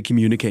JK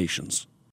Communications.